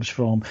where it comes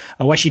from.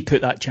 I wish he'd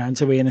put that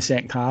chance away in the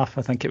second half.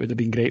 I think it would have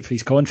been great for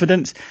his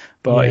confidence,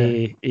 but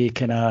he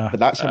kind of... But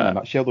that's in a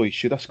nutshell, though. He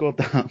should have scored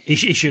that. He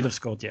should have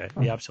scored, yeah.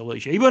 He absolutely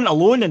should. He wasn't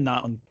alone in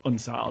that on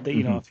Saturday.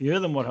 You know, a few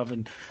of them were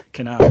having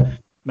kind of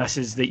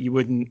misses that you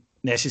wouldn't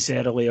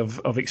necessarily have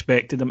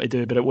expected them to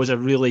do, but it was a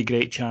really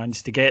great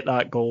chance to get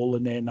that goal,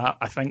 and then that,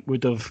 I think,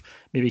 would have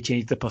maybe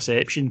changed the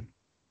perception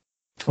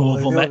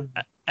of him.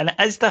 And it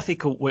is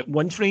difficult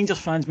once Rangers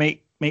fans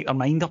make their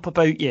mind up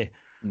about you.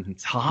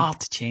 It's hard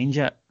to change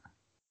it.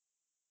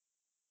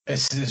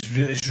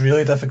 It's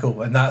really difficult,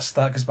 and that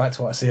goes back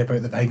to what I say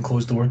about the behind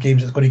closed door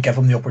games. It's going to give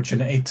him the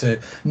opportunity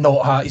to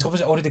not have. He's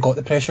obviously already got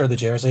the pressure of the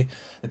jersey,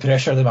 the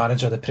pressure of the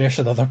manager, the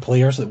pressure of the other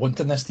players that want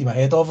in this team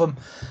ahead of him.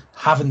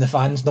 Having the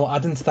fans not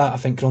adding to that, I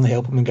think, can only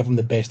help him and give him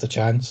the best of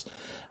chance.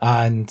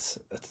 And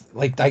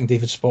like I think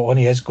David's spot on,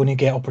 he is going to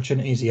get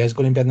opportunities. He is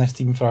going to be in this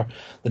team for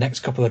the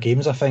next couple of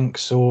games, I think.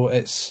 So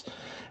it's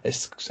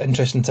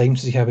interesting times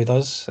to see how he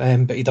does,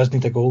 but he does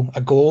need a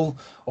goal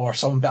or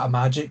some bit of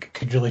magic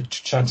could really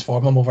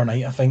transform him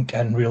overnight, I think,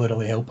 and really,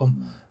 really help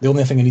him. The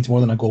only thing he needs more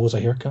than a goal is a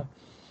haircut.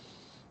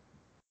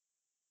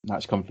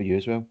 That's come for you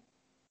as well.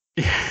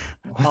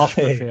 Half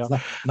fair.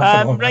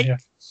 Right,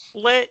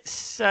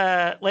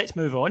 let's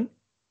move on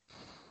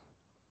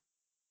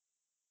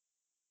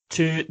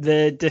to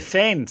the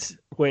defence,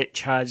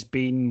 which has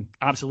been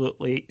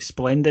absolutely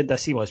splendid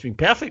this season. Well, it's been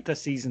perfect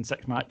this season.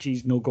 6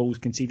 matches, no goals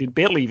conceded,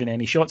 barely even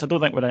any shots. I don't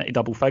think we're into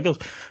double figures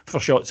for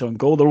shots on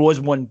goal. There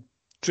was one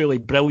truly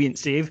brilliant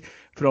save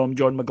from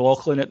John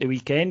McLaughlin at the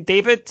weekend.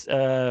 David,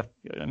 I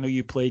know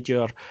you played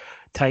your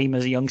time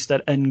as a youngster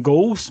in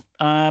goals.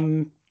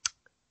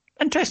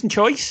 Interesting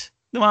choice,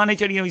 the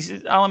manager. You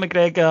know, Alan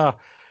McGregor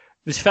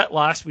was fit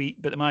last week,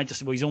 but the manager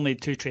said, well, he's only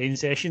had 2 training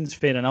sessions,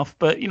 fair enough.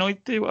 But, you know,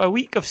 do a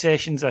week of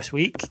sessions this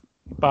week,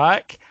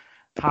 back,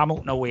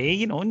 Hamilton away,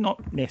 you know,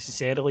 not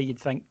necessarily, you'd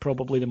think,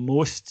 probably the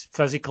most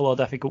physical or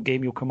difficult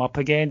game you'll come up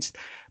against.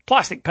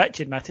 Plastic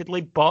pitch, admittedly,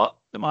 but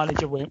the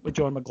manager went with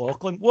John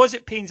McLaughlin. Was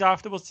it pains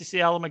afterwards to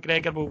say Alan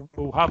McGregor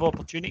will have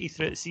opportunity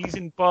throughout the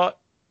season, but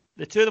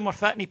the two of them were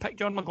fit and he picked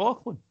John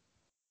McLaughlin?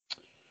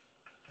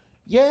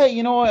 Yeah,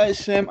 you know,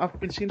 it's I've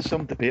been seeing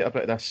some debate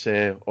about this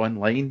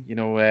online. You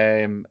know,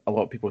 a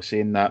lot of people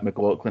saying that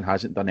McLaughlin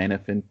hasn't done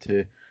anything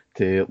to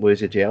to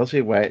lose a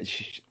jersey,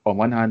 which on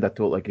one hand I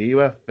totally agree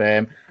with.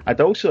 I'd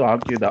also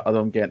argue that other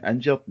than getting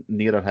injured,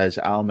 neither has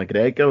Al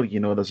McGregor. You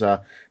know, there's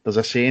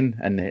a saying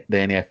in the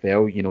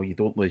NFL, you know, you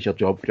don't lose your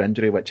job for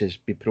injury, which has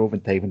been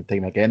proven time and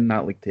time again in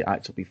that league to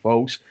actually be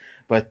false.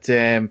 But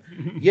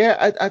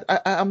yeah,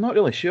 I'm not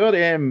really sure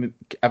if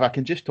I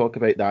can just talk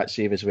about that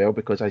save as well,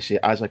 because I say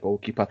as a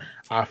goalkeeper,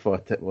 I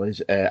thought it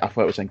was an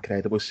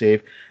incredible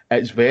save.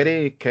 It's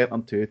very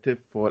counterintuitive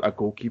for a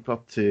goalkeeper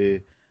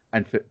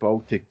in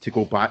football to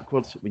go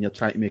backwards when you're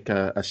trying to make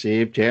a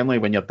save. Generally,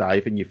 when you're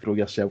diving, you throw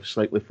yourself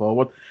slightly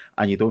forward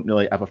and you don't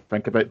really ever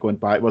think about going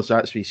backwards.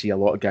 That's where you see a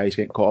lot of guys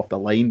getting caught off the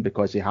line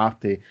because they have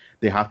to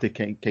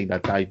kind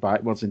of dive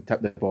backwards and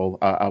tip the ball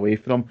away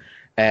from.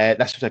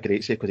 This was a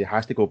great save because he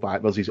has to go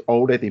backwards. He's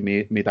already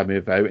made a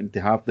move out, and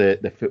to have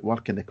the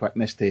footwork and the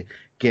quickness to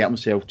get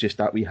himself just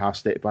that wee half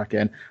step back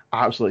in,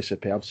 absolutely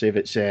superb save.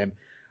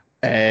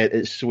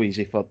 It's so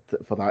easy for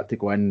that to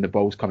go in. The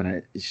ball's coming in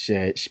at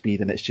its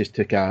speed, and it's just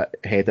took a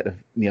head at the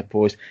near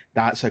post.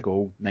 That's a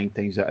goal 9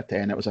 times out of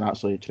 10. It was an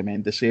absolutely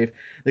tremendous save.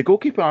 The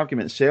goalkeeper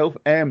argument itself,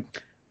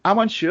 I'm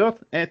unsure,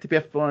 to be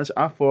honest.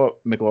 I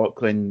thought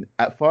McLaughlin,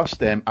 at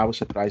first, I was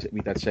surprised that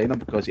we did sign him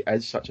because he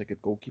is such a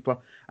good goalkeeper,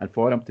 and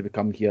for him to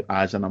become here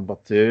as a number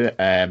 2,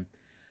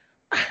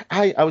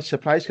 I was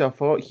surprised because I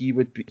thought he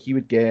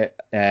would get,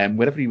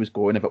 wherever he was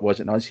going, if it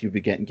wasn't us, he would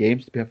be getting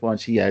games. To be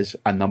honest, he is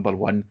a number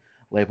 1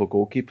 level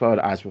goalkeeper,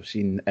 as we've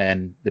seen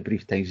in the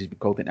brief times he's been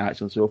called into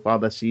action so far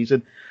this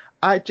season.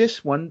 I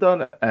just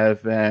wonder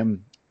if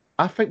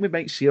I think we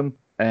might see him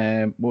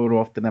more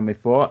often than we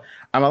thought.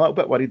 I'm a little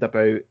bit worried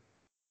about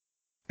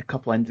a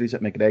couple of injuries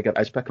that McGregor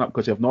is picking up,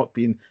 because they have not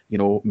been,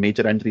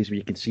 major injuries where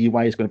you can see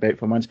why he's going to be out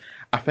for months.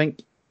 I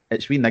think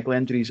it's wee niggling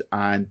injuries,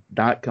 and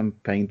that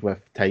combined with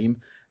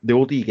time. The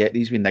older you get,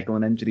 these wee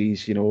niggling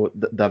injuries,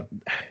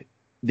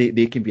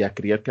 they can be a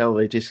career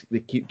killer. They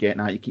keep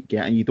getting at you, keep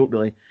getting. You don't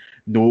really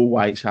know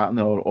why it's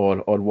happening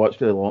or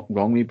what's really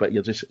wrong with you, but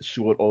you're just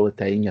sore all the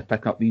time. You're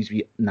picking up these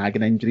wee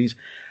nagging injuries,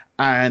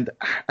 and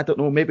I don't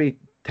know. Maybe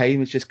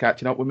time is just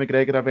catching up with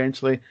McGregor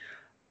eventually.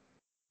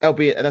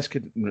 Albeit this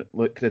could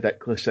look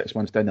ridiculous 6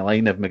 months down the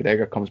line if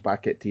McGregor comes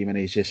back at team and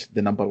he's just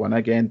the number 1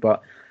 again.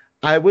 But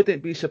I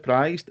wouldn't be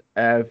surprised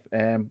if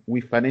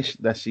we finish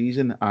this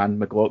season and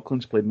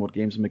McLaughlin's played more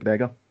games than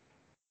McGregor.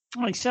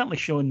 Well, he's certainly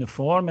shown the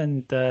form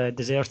and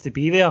deserves to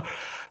be there.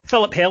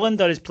 Philip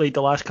Helander has played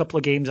the last couple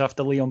of games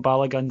after Leon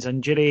Balogun's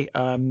injury.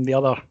 The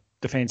other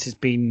defence has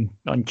been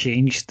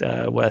unchanged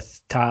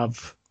with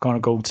Tav, Connor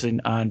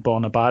Goldson and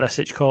Borna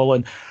Barisic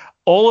calling.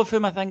 All of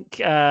whom I think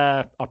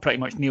are pretty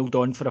much nailed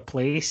on for a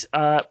place.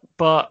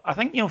 But I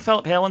think,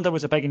 Philip Helander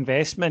was a big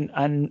investment,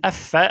 and if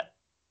fit,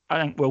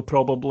 I think we'll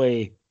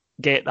probably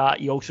get that.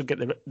 You also get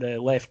the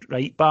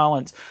left-right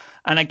balance.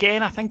 And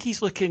again, I think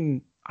he's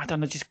looking,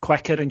 just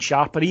quicker and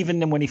sharper, even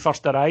than when he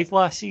first arrived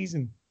last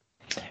season.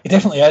 He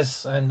definitely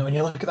is. And when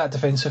you look at that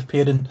defensive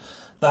pairing,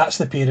 that's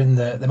the pairing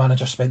that the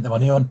manager spent the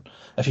money on.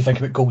 If you think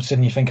about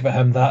Goldson, you think about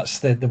him, that's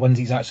the ones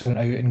he's actually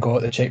went out and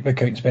got the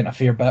checkbook out and spent a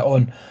fair bit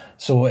on.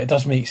 So it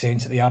does make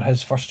sense that they are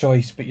his first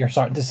choice, but you're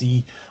starting to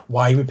see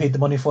why we paid the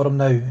money for him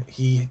now.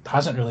 He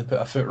hasn't really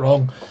put a foot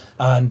wrong.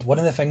 And one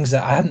of the things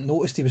that I hadn't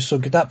noticed he was so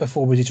good at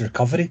before was his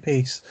recovery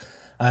pace.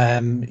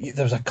 There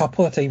was a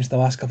couple of times in the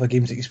last couple of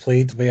games that he's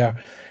played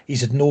where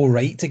he's had no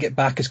right to get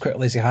back as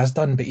quickly as he has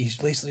done, but he's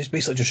basically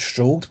just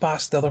strolled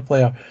past the other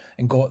player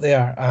and got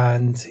there,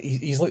 and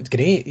he's looked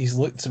great. He's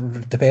looked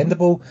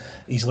dependable.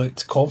 He's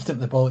looked confident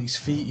with the ball at his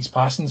feet. His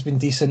passing's been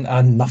decent,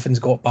 and nothing's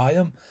got by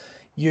him.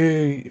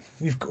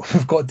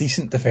 We've got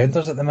decent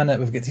defenders at the minute.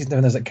 We've got decent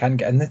defenders that can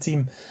get in the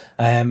team,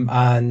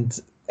 and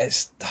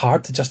it's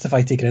hard to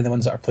justify taking any of the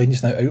ones that are playing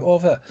just now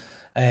out of it.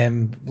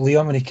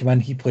 Leon, when he came in,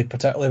 he played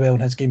particularly well in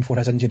his game before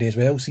his injury as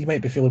well, so he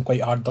might be feeling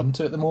quite hard done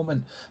to at the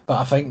moment, but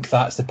I think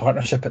that's the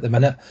partnership at the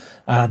minute,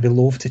 and I'd be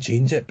loath to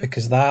change it,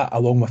 because that,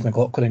 along with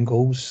McLaughlin and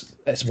goals,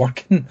 it's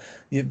working.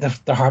 They're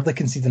hardly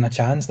conceding a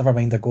chance, never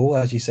mind a goal,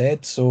 as you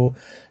said, so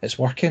it's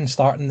working.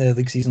 Starting the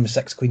league season with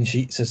 6 clean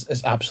sheets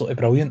is absolutely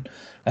brilliant.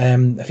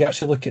 If you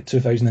actually look at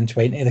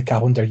 2020, the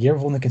calendar year,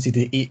 we've only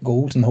conceded 8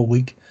 goals in the whole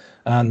league,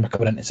 and we're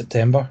coming into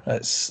September.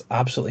 It's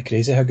absolutely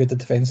crazy how good the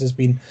defence has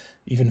been,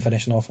 even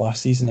finishing off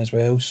last season as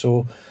well.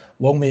 So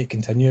long may it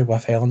continue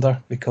with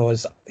Helander,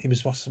 because he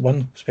was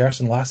one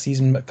person last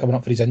season coming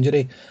up for his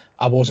injury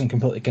I wasn't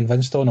completely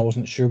convinced on. I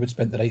wasn't sure we'd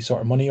spent the right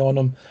sort of money on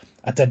him.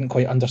 I didn't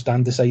quite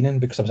understand the signing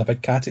because I was a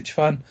big Katic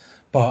fan,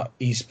 but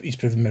he's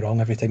proven me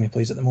wrong every time he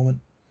plays at the moment.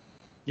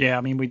 Yeah,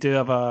 I mean, we do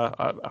have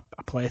a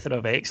plethora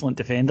of excellent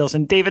defenders.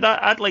 And David,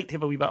 I'd like to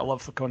have a wee bit of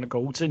love for Connor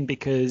Goldson,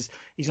 because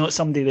he's not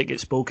somebody that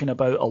gets spoken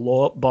about a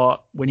lot,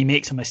 but when he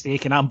makes a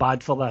mistake, and I'm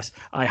bad for this,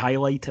 I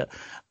highlight it.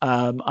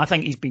 I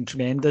think he's been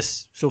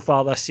tremendous so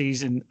far this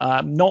season,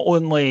 not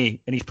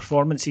only in his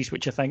performances,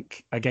 which I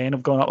think, again,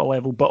 have gone up a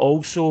level, but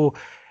also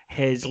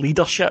his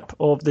leadership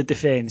of the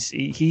defence.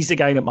 He's the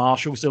guy that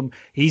marshals them.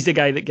 He's the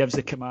guy that gives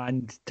the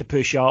command to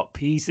push up.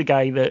 He's the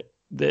guy that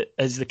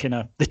is the kind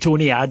of the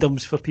Tony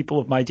Adams for people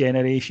of my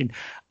generation,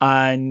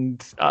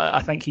 and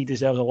I think he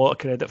deserves a lot of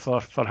credit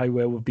for how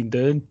well we've been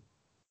doing.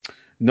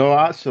 No,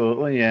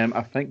 absolutely.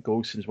 I think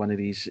Goldson's one of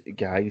these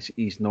guys.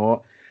 He's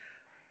not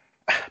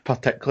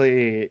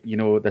particularly,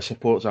 the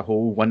support as a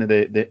whole, one of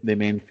the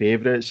main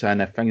favourites.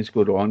 And if things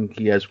go wrong,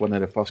 he is one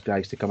of the first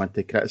guys to come in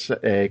to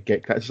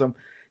get criticism.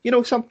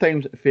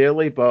 Sometimes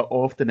fairly, but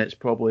often it's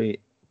probably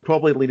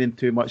leaning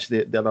too much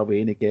the other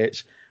way, and he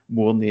gets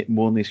more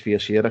than his fair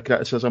share of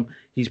criticism.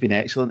 He's been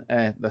excellent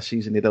this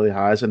season, he really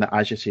has. And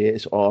as you say,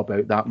 it's all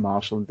about that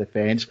marshal in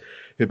defence.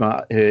 Who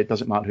it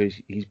doesn't matter who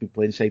he's been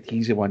playing side,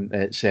 he's the one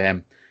that's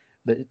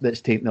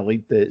taking the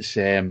lead, that's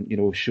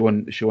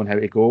showing how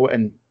to go.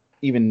 And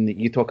even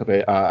you talk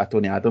about a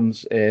Tony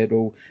Adams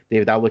role,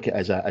 David, I look at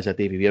it as a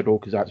Davy Weir role,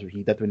 because that's what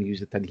he did when he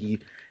used it. And he,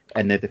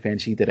 in the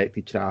defence, he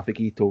directed traffic.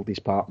 He told his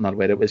partner,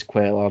 whether it was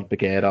Queller,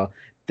 Bagheera,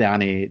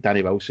 Danny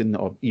Wilson,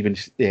 or even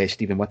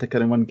Stephen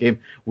Whittaker in one game,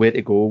 where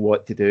to go,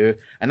 what to do.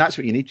 And that's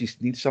what you need. You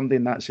need somebody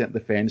in that centre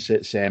defence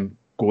that's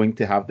going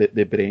to have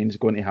the brains,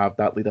 going to have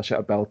that leadership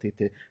ability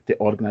to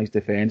organise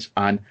defence.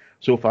 And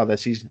so far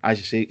this season, as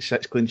you say,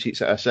 6 clean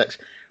sheets out of 6,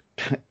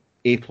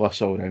 A+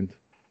 all round.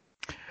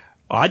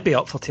 I'd be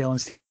up for telling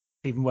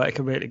Stephen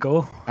Whittaker where to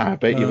go. I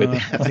bet you would.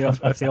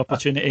 if the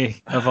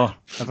opportunity ever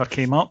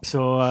came up.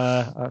 So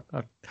I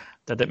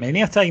did it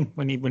many a time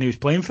when he was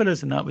playing for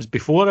us, and that was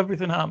before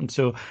everything happened.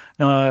 So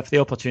no, if the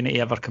opportunity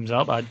ever comes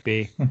up, I'd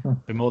be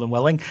more than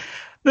willing.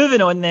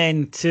 Moving on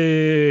then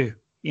to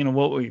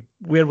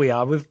where we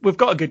are. We've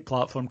got a good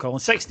platform, Colin.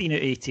 16 out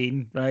of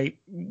 18, right?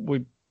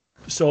 We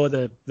saw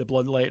the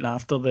bloodlight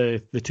after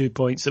the 2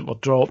 points that were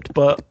dropped,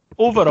 but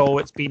overall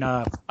it's been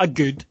a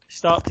good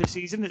start to the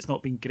season. It's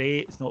not been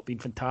great, it's not been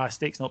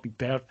fantastic, it's not been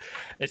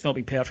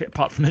perfect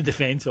apart from the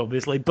defence,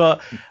 obviously,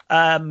 but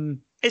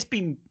it's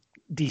been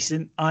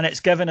decent, and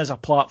it's given us a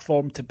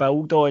platform to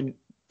build on,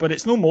 but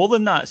it's no more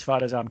than that as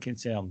far as I'm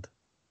concerned.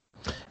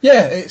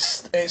 Yeah,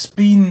 it's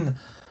been,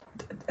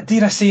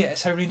 dare I say it,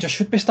 it's how Rangers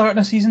should be starting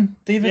a season,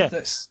 David.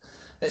 Yeah.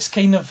 It's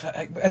kind of,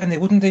 in the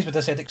olden days, would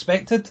have said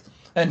expected,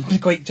 and be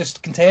quite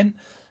just content.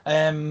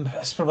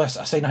 It's probably a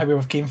sign of how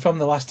we came from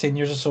the last 10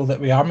 years or so, that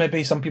we are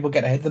maybe, some people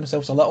get ahead of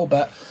themselves a little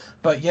bit.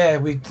 But yeah,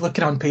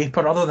 looking on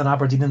paper, other than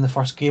Aberdeen in the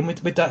first game,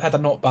 we had a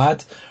not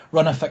bad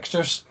run of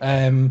fixtures.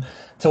 To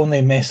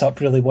only mess up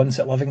really once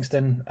at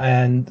Livingston,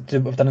 and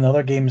what we've done in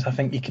other games, I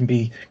think you can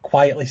be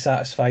quietly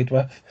satisfied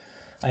with.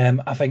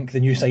 I think the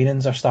new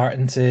signings are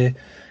starting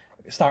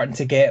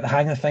to get the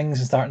hang of things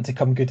and starting to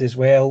come good as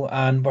well,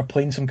 and we're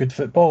playing some good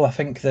football. I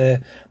think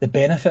the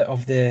benefit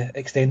of the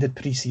extended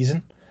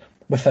pre-season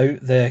without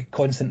the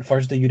constant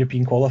Thursday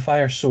European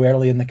qualifiers so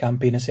early in the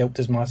campaign has helped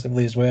us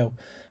massively as well,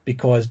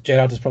 because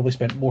Gerrard has probably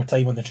spent more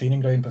time on the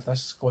training ground with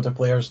this squad of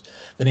players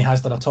than he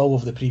has done at all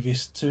over the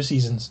previous 2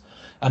 seasons.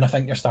 And I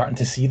think you're starting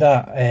to see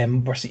that.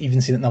 We're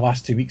even seeing it in the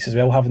last 2 weeks as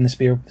well, having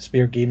the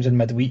spare games in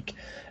midweek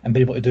and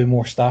being able to do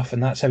more stuff.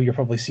 And that's how you're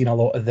probably seeing a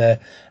lot of the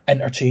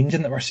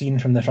interchanging that we're seeing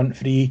from the front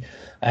three.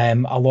 A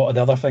lot of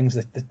the other things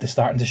that they're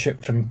starting to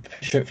shoot from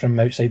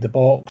outside the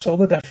box, all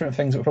the different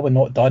things that we're probably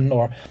not done,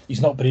 or he's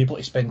not been able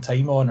to spend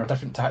time on, or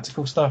different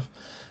tactical stuff.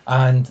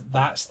 And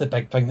that's the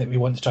big thing that we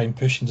want to try and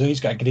push and do.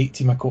 He's got a great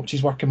team of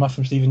coaches working with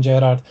him, Steven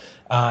Gerrard,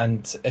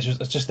 and it's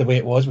just the way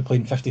it was. We're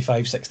playing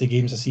 55, 60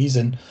 games a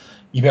season.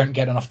 You weren't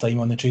getting enough time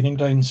on the training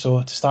ground,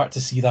 so to start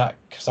to see that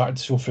starting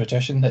to show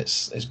fruition,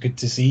 it's good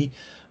to see.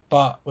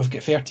 But we've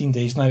got 13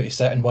 days now to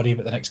sit and worry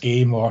about the next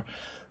game or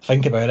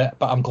think about it.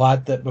 But I'm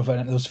glad that we've went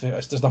into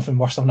those. There's nothing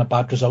worse than having a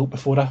bad result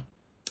before an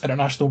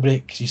international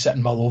break, because you sit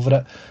and mull over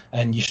it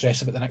and you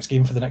stress about the next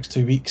game for the next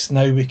 2 weeks.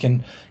 Now we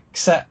can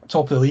sit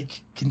top of the league,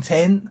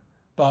 content,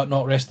 but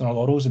not rest on our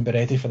laurels, and be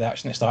ready for the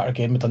action to start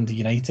again with Dundee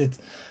United.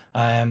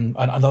 And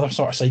another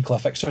sort of cycle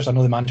of fixtures. I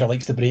know the manager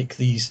likes to break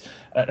these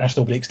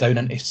international breaks down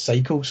into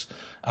cycles,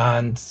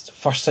 and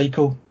first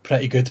cycle,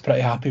 pretty good,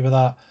 pretty happy with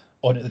that.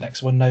 On to the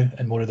next one now,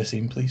 and more of the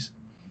same, please.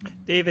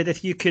 David,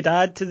 if you could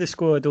add to the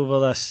squad over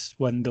this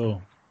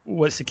window,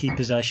 what's the key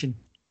position?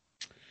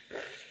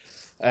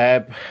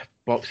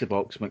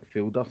 Box-to-box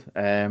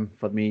midfielder.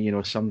 For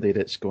me, somebody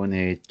that's going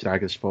to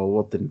drag us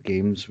forward in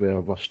games where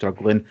we're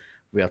struggling,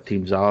 where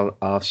teams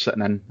are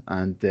sitting in,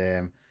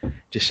 and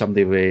just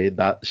somebody with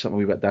that something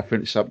a wee bit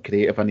different, something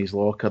creative in his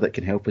locker that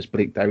can help us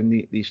break down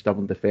these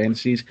stubborn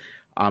defences.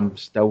 I'm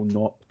still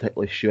not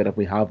particularly sure if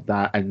we have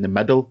that in the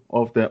middle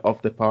of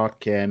the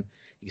park.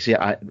 You see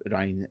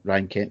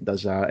Ryan Kent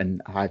does that,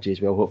 and Hadji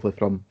as well, hopefully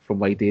from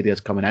wide areas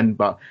coming in,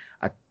 but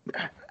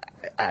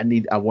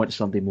I want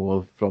somebody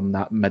more from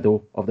that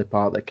middle of the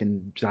park that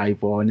can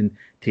drive on and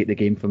take the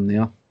game from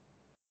there.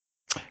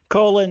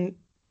 Colin,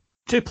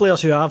 2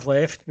 players who have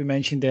left, we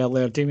mentioned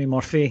earlier, Jamie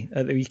Murphy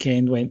at the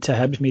weekend went to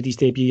Hibs, made his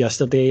debut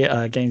yesterday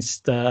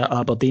against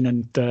Aberdeen,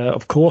 and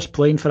of course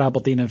playing for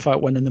Aberdeen, in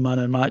fact winning the man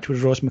of the match,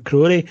 was Ross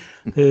McCrorie,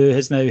 who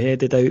has now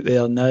headed out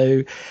there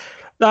now.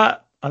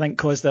 That, I think,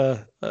 caused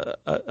a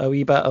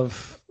wee bit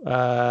of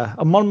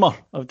a murmur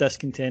of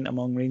discontent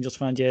among Rangers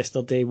fans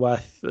yesterday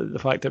with the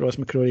fact that Ross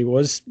McCrorie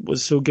was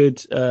so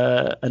good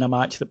in a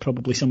match that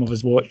probably some of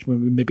us watched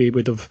when we maybe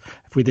would have,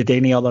 if we'd had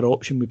any other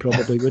option, we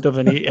probably would have.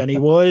 And he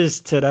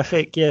was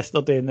terrific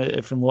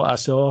yesterday from what I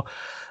saw.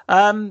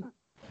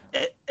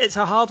 It's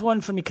a hard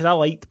one for me because I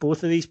liked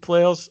both of these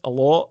players a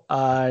lot,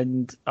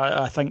 and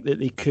I think that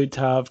they could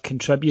have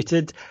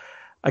contributed.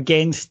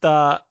 Against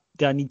that,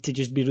 do I need to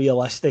just be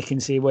realistic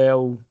and say,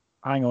 well,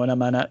 hang on a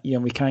minute,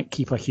 we can't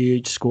keep a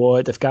huge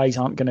squad. If guys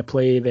aren't going to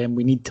play, then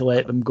we need to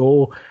let them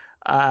go.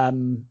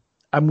 And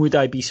would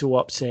I be so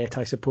upset,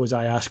 I suppose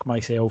I ask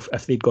myself,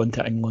 if they'd gone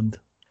to England?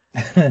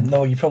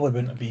 No, you probably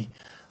wouldn't be.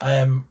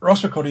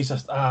 Ross McCrorie's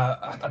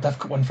a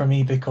difficult one for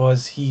me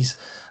because he's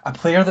a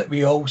player that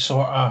we all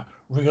sort of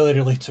really,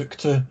 really took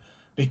to,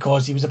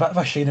 because he was a bit of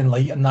a shining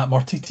light in that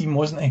Murty team,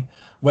 wasn't he?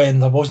 When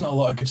there wasn't a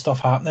lot of good stuff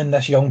happening,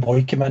 this young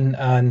boy came in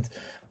and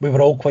we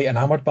were all quite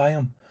enamoured by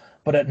him.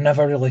 But it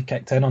never really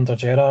kicked in under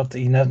Gerrard.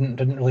 He didn't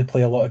really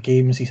play a lot of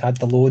games. He's had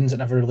the loans, it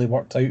never really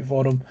worked out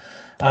for him.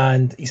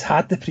 And he's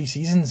had the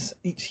pre-seasons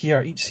each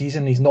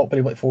season. He's not been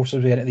able to force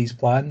his way into these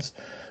plans.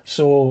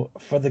 So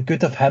for the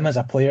good of him as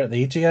a player at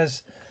the age he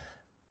is,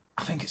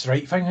 I think it's the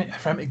right thing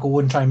for him to go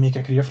and try and make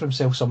a career for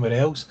himself somewhere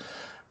else.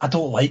 I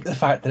don't like the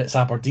fact that it's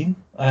Aberdeen.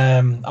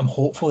 I'm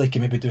hopeful they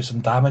can maybe do some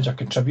damage or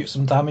contribute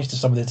some damage to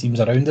some of the teams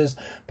around us,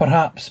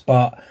 perhaps,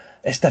 but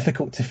it's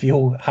difficult to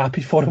feel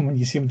happy for him when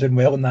you see him doing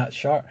well in that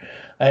shirt.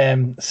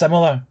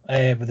 Similar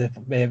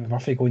with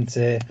Murphy going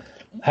to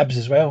Hibs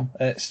as well.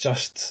 It's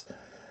just...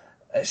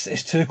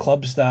 It's two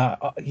clubs that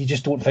you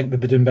just don't think we'd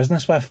be doing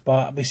business with,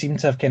 but we seem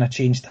to have kind of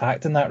changed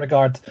tact in that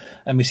regard,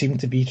 and we seem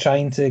to be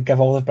trying to give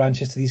olive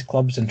branches to these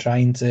clubs and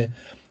trying to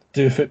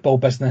do football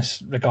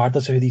business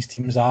regardless of who these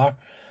teams are.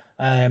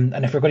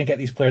 And if we're going to get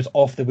these players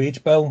off the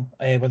wage bill,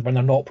 when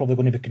they're not probably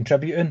going to be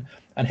contributing,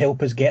 and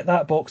help us get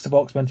that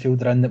box-to-box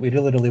midfielder in that we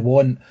really, really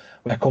want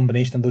with a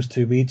combination of those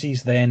two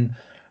wages, then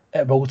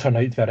it will turn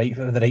out to be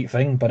the right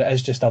thing. But it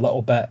is just a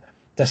little bit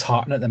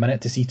disheartening at the minute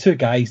to see two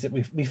guys that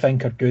we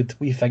think are good,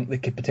 we think they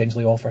could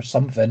potentially offer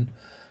something,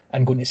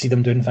 and going to see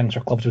them doing things for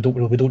clubs we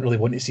don't really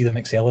want to see them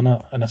excelling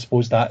at. And I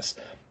suppose that's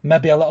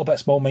maybe a little bit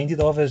small-minded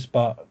of us,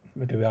 but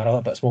maybe we are a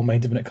little bit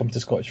small-minded when it comes to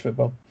Scottish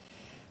football.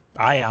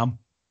 I am.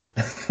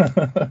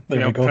 There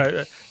we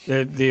go.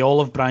 The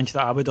olive branch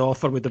that I would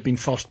offer would have been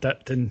first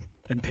dipped in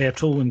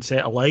petrol and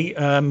set alight,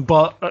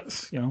 but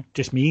that's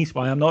just me. It's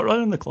why I'm not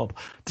running the club,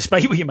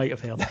 despite what you might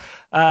have heard.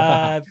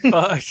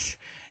 But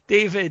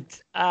David,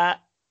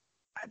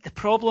 the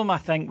problem I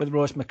think with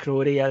Ross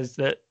McCrorie is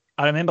that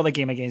I remember the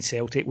game against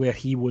Celtic where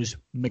he was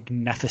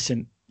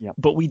magnificent,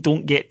 but we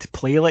don't get to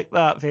play like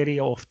that very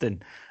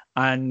often.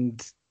 And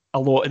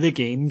a lot of the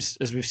games,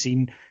 as we've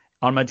seen,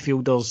 our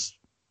midfielders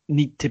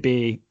need to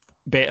be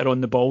better on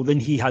the ball than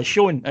he has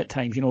shown at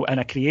times, in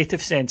a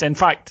creative sense. In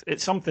fact,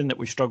 it's something that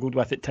we struggled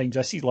with at times.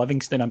 I see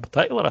Livingston in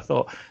particular. I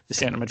thought the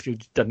centre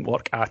midfield didn't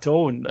work at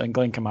all, and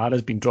Glenn Kamara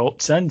has been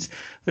dropped since,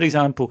 for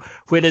example.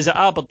 Whereas at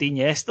Aberdeen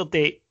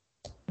yesterday,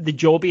 the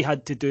job he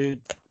had to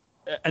do,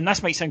 and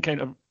this might sound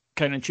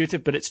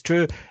counterintuitive, but it's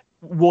true,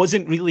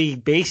 wasn't really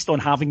based on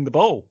having the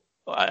ball.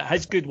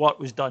 His good work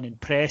was done in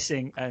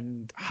pressing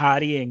and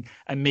harrying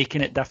and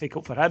making it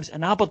difficult for Hibs.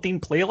 And Aberdeen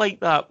play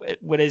like that,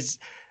 whereas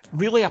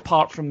really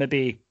apart from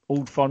maybe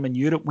Old Firm in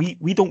Europe,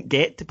 we don't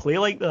get to play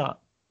like that.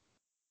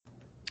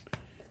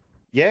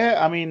 Yeah,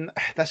 I mean,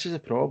 this is a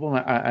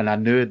problem, and I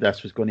knew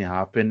this was going to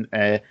happen.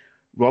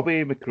 Ross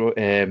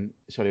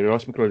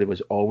McCrorie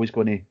was always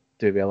going to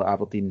do well at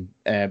Aberdeen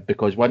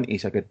because, one,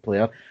 he's a good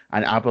player,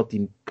 and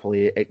Aberdeen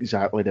play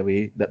exactly the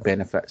way that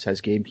benefits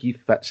his game. He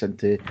fits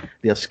into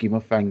their scheme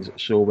of things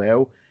so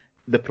well.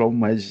 The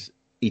problem is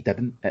he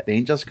didn't at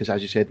Rangers because,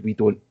 as you said, we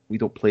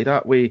don't play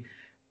that way.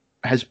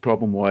 His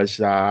problem was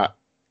that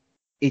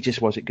he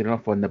just wasn't good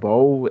enough on the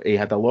ball. He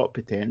had a lot of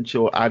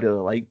potential. I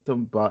really liked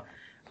him, but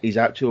his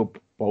actual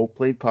ball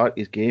play part,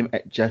 his game,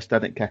 it just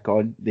didn't kick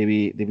on the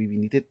way we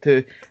needed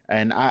to.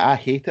 And I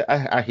hate it.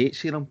 I hate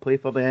seeing him play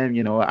for them.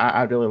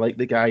 I really like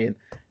the guy,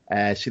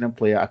 and seeing him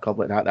play at a club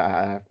like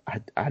that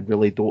I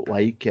really don't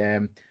like.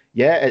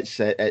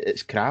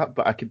 It's crap,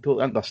 but I can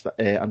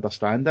totally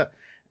understand it.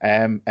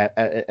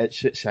 It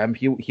suits him.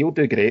 He'll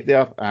do great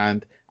there,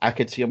 and I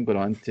could see him going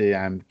on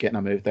to getting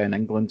a move down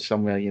England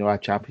somewhere, a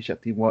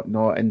championship team,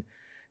 whatnot, and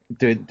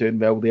doing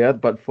well there.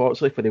 But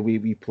fortunately for the way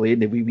we play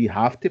and the way we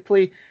have to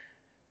play,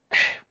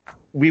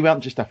 we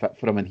weren't just a fit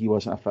for him, and he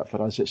wasn't a fit for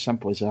us. It's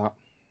simple as that.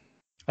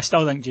 I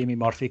still think Jamie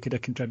Murphy could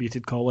have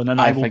contributed, Colin, and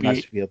I think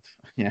that's weird.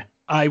 Yeah,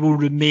 I will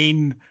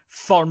remain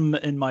firm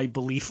in my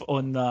belief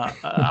on that.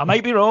 I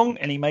might be wrong,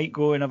 and he might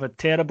go and have a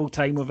terrible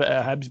time with it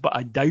at Hibs, but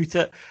I doubt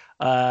it.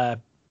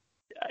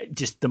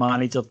 Just the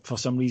manager, for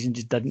some reason,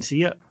 just didn't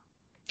see it.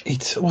 He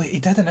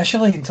did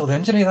initially until the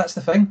injury. That's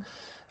the thing.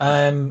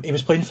 He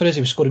was playing for us,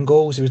 he was scoring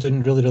goals, he was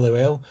doing really, really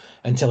well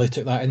until he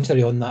took that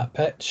injury on that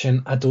pitch.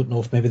 And I don't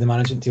know if maybe the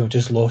management team have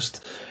just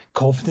lost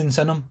confidence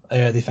in him.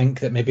 They think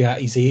that maybe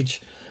at his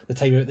age, the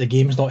time out of the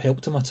game's not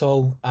helped him at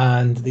all,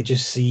 and they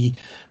just see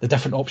the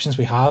different options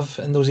we have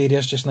in those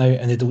areas just now,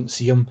 and they don't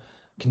see him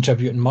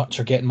contributing much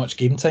or getting much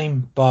game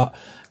time. But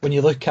when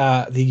you look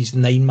at these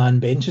 9-man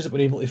benches that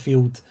we're able to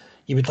field,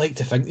 you would like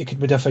to think they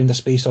would have found a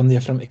space on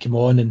there for him to come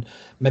on and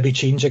maybe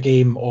change a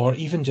game, or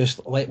even just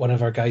let one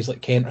of our guys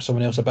like Kent or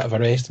someone else a bit of a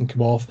rest and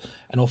come off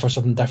and offer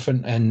something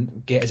different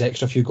and get his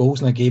extra few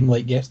goals in a game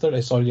like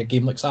a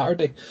game like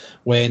Saturday,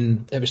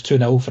 when it was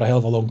 2-0 for a hell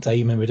of a long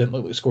time and we didn't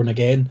look like scoring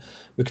again.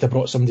 We could have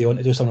brought somebody on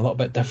to do something a little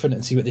bit different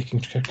and see what they can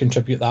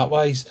contribute that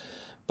wise.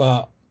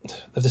 But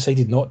they've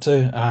decided not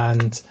to,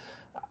 and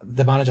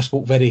the manager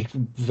spoke very,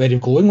 very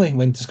glowingly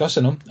when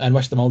discussing him and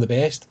wished them all the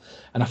best.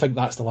 And I think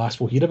that's the last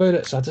we'll hear about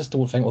it. So I just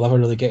don't think we'll ever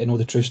really get to know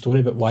the true story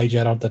about why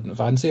Gerrard didn't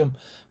fancy him.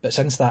 But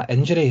since that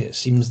injury, it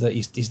seems that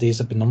his days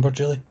have been numbered,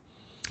 really.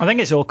 I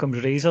think it's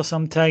Occam's razor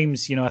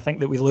sometimes. I think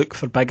that we look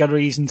for bigger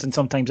reasons, and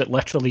sometimes it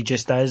literally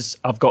just is,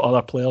 I've got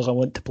other players I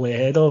want to play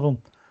ahead of them.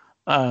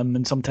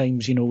 And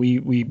sometimes,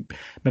 we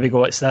maybe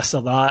go, it's this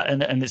or that,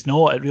 and it's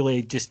not. It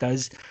really just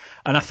is.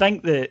 And I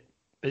think that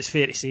it's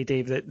fair to say,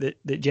 Dave,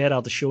 that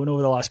Gerrard has shown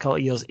over the last couple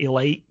of years he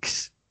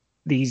likes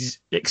these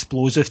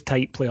explosive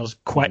type players,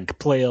 quick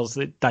players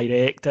that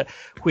direct it.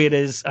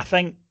 Whereas I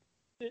think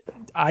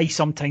I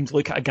sometimes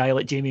look at a guy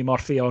like Jamie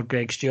Murphy or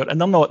Greg Stewart, and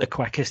they're not the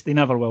quickest. They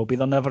never will be.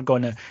 They're never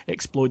going to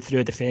explode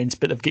through a defence,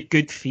 but they've got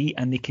good feet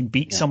and they can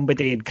beat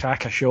somebody and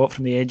crack a shot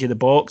from the edge of the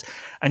box.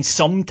 And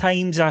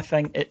sometimes I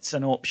think it's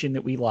an option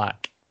that we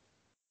lack.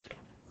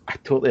 I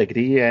totally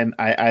agree.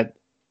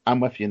 I'm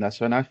with you in this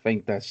one. I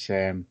think that's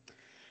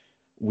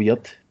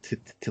weird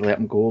to let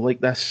him go like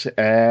this.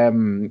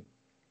 And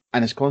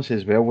it's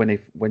constant as well,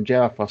 when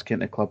Gerrard first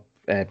came to the club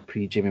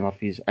pre Jamie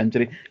Murphy's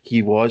injury,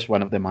 he was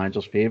one of the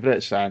manager's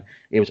favourites, and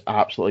he was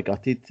absolutely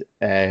gutted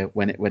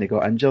when he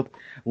got injured.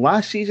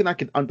 Last season, I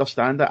could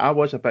understand it. I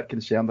was a bit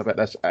concerned about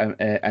this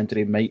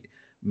injury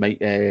might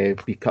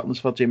be curtains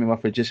for Jamie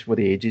Murphy, just for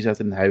the ages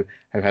and how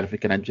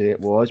horrific an injury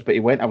it was. But he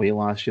went away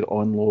last year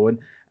on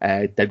loan,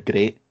 did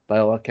great by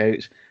all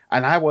accounts,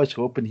 and I was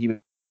hoping he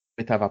would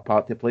have a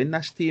part to play in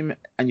this team.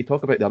 And you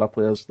talk about the other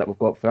players that we've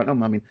got front of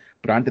him. I mean,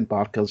 Brandon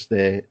Barker's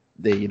the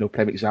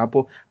prime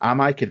example.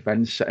 Am I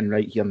convinced sitting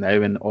right here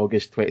now in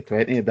August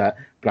 2020 that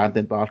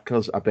Brandon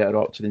Barker's a better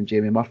option than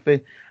Jamie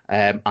Murphy?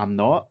 I'm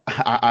not.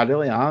 I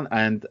really aren't,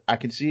 and I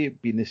can see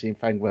it being the same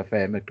thing with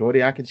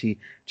McCrory. I can see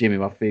Jamie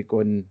Murphy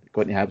going to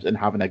Hibs and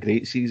having a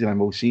great season, and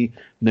we'll see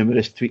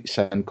numerous tweets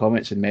and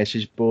comments and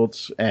message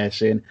boards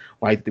saying,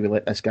 why did we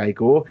let this guy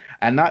go?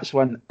 And that's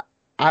one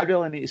I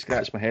really need to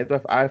scratch my head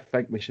with. I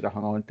think we should have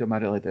hung on to him. I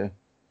really do.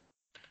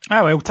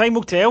 Well, time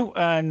will tell,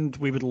 and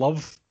we would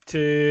love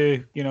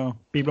to,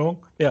 be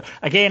wrong. Yeah.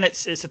 Again,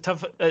 it's a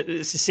tough.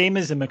 It's the same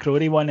as the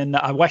McCrory one, in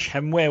that I wish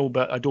him well,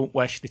 but I don't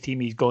wish the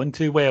team he's gone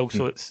to well.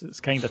 So it's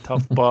kind of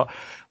tough, but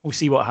we'll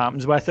see what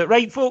happens with it.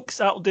 Right, folks,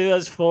 that'll do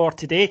us for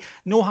today.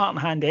 No Heart and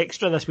Hand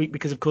Extra this week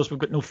because, of course, we've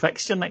got no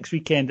fixture next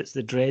weekend. It's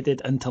the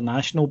dreaded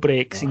international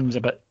break. Seems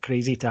a bit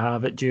crazy to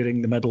have it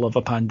during the middle of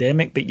a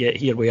pandemic, but yet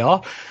here we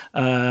are.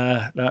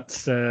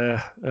 That's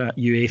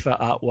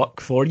UEFA at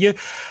work for you.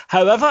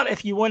 However,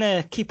 if you want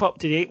to keep up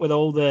to date with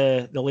all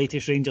the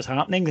latest Rangers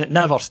happenings, it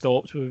never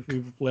stops.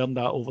 We've learned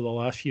that over the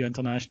last few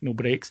international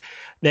breaks.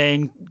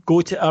 Then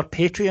go to our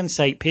Patreon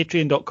site,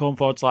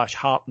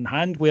 patreon.com/Heart and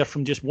Hand, where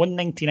from just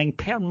 $1.99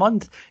 per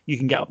month, you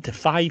can get up to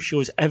 5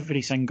 shows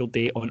every single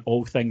day on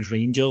all things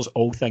Rangers,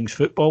 all things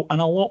football,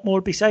 and a lot more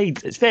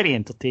besides. It's very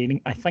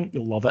entertaining. I think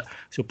you'll love it.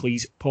 So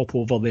please pop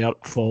over there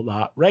for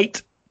that.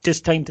 Right.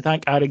 Just time to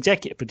thank our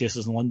executive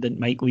producers in London,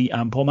 Mike Lee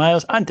and Paul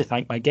Myers, and to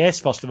thank my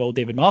guests, first of all,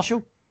 David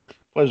Marshall.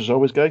 Pleasure as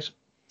always, guys.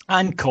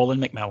 And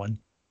Colin McMillan.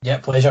 Yeah,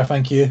 pleasure.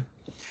 Thank you.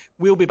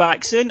 We'll be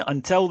back soon.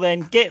 Until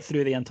then, get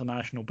through the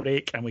international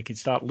break and we can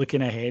start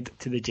looking ahead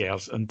to the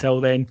Gers.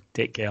 Until then,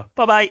 take care.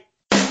 Bye-bye.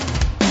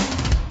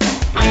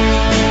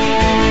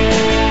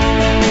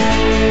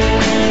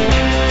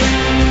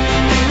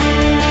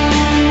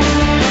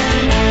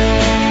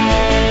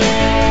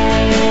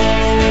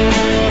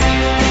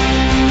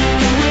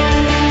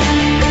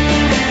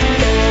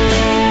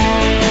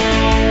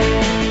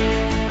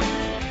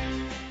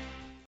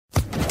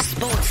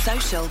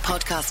 Social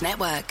Podcast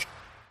Network.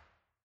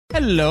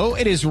 Hello,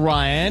 it is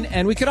Ryan,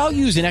 and we could all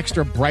use an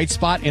extra bright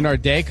spot in our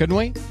day, couldn't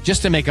we?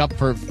 Just to make up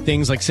for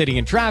things like sitting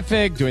in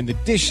traffic, doing the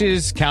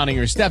dishes, counting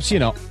your steps,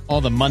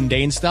 all the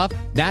mundane stuff.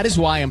 That is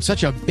why I'm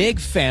such a big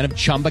fan of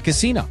Chumba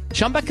Casino.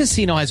 Chumba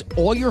Casino has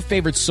all your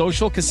favorite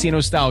social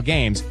casino-style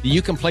games that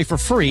you can play for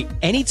free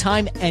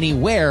anytime,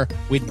 anywhere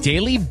with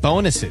daily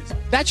bonuses.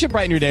 That should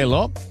brighten your day a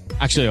little.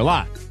 Actually, a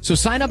lot. So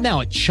sign up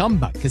now at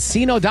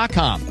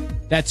ChumbaCasino.com.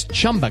 That's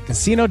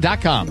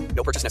ChumbaCasino.com.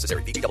 No purchase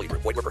necessary. VGW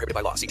Group. Void where prohibited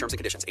by law. See terms and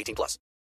conditions. 18+.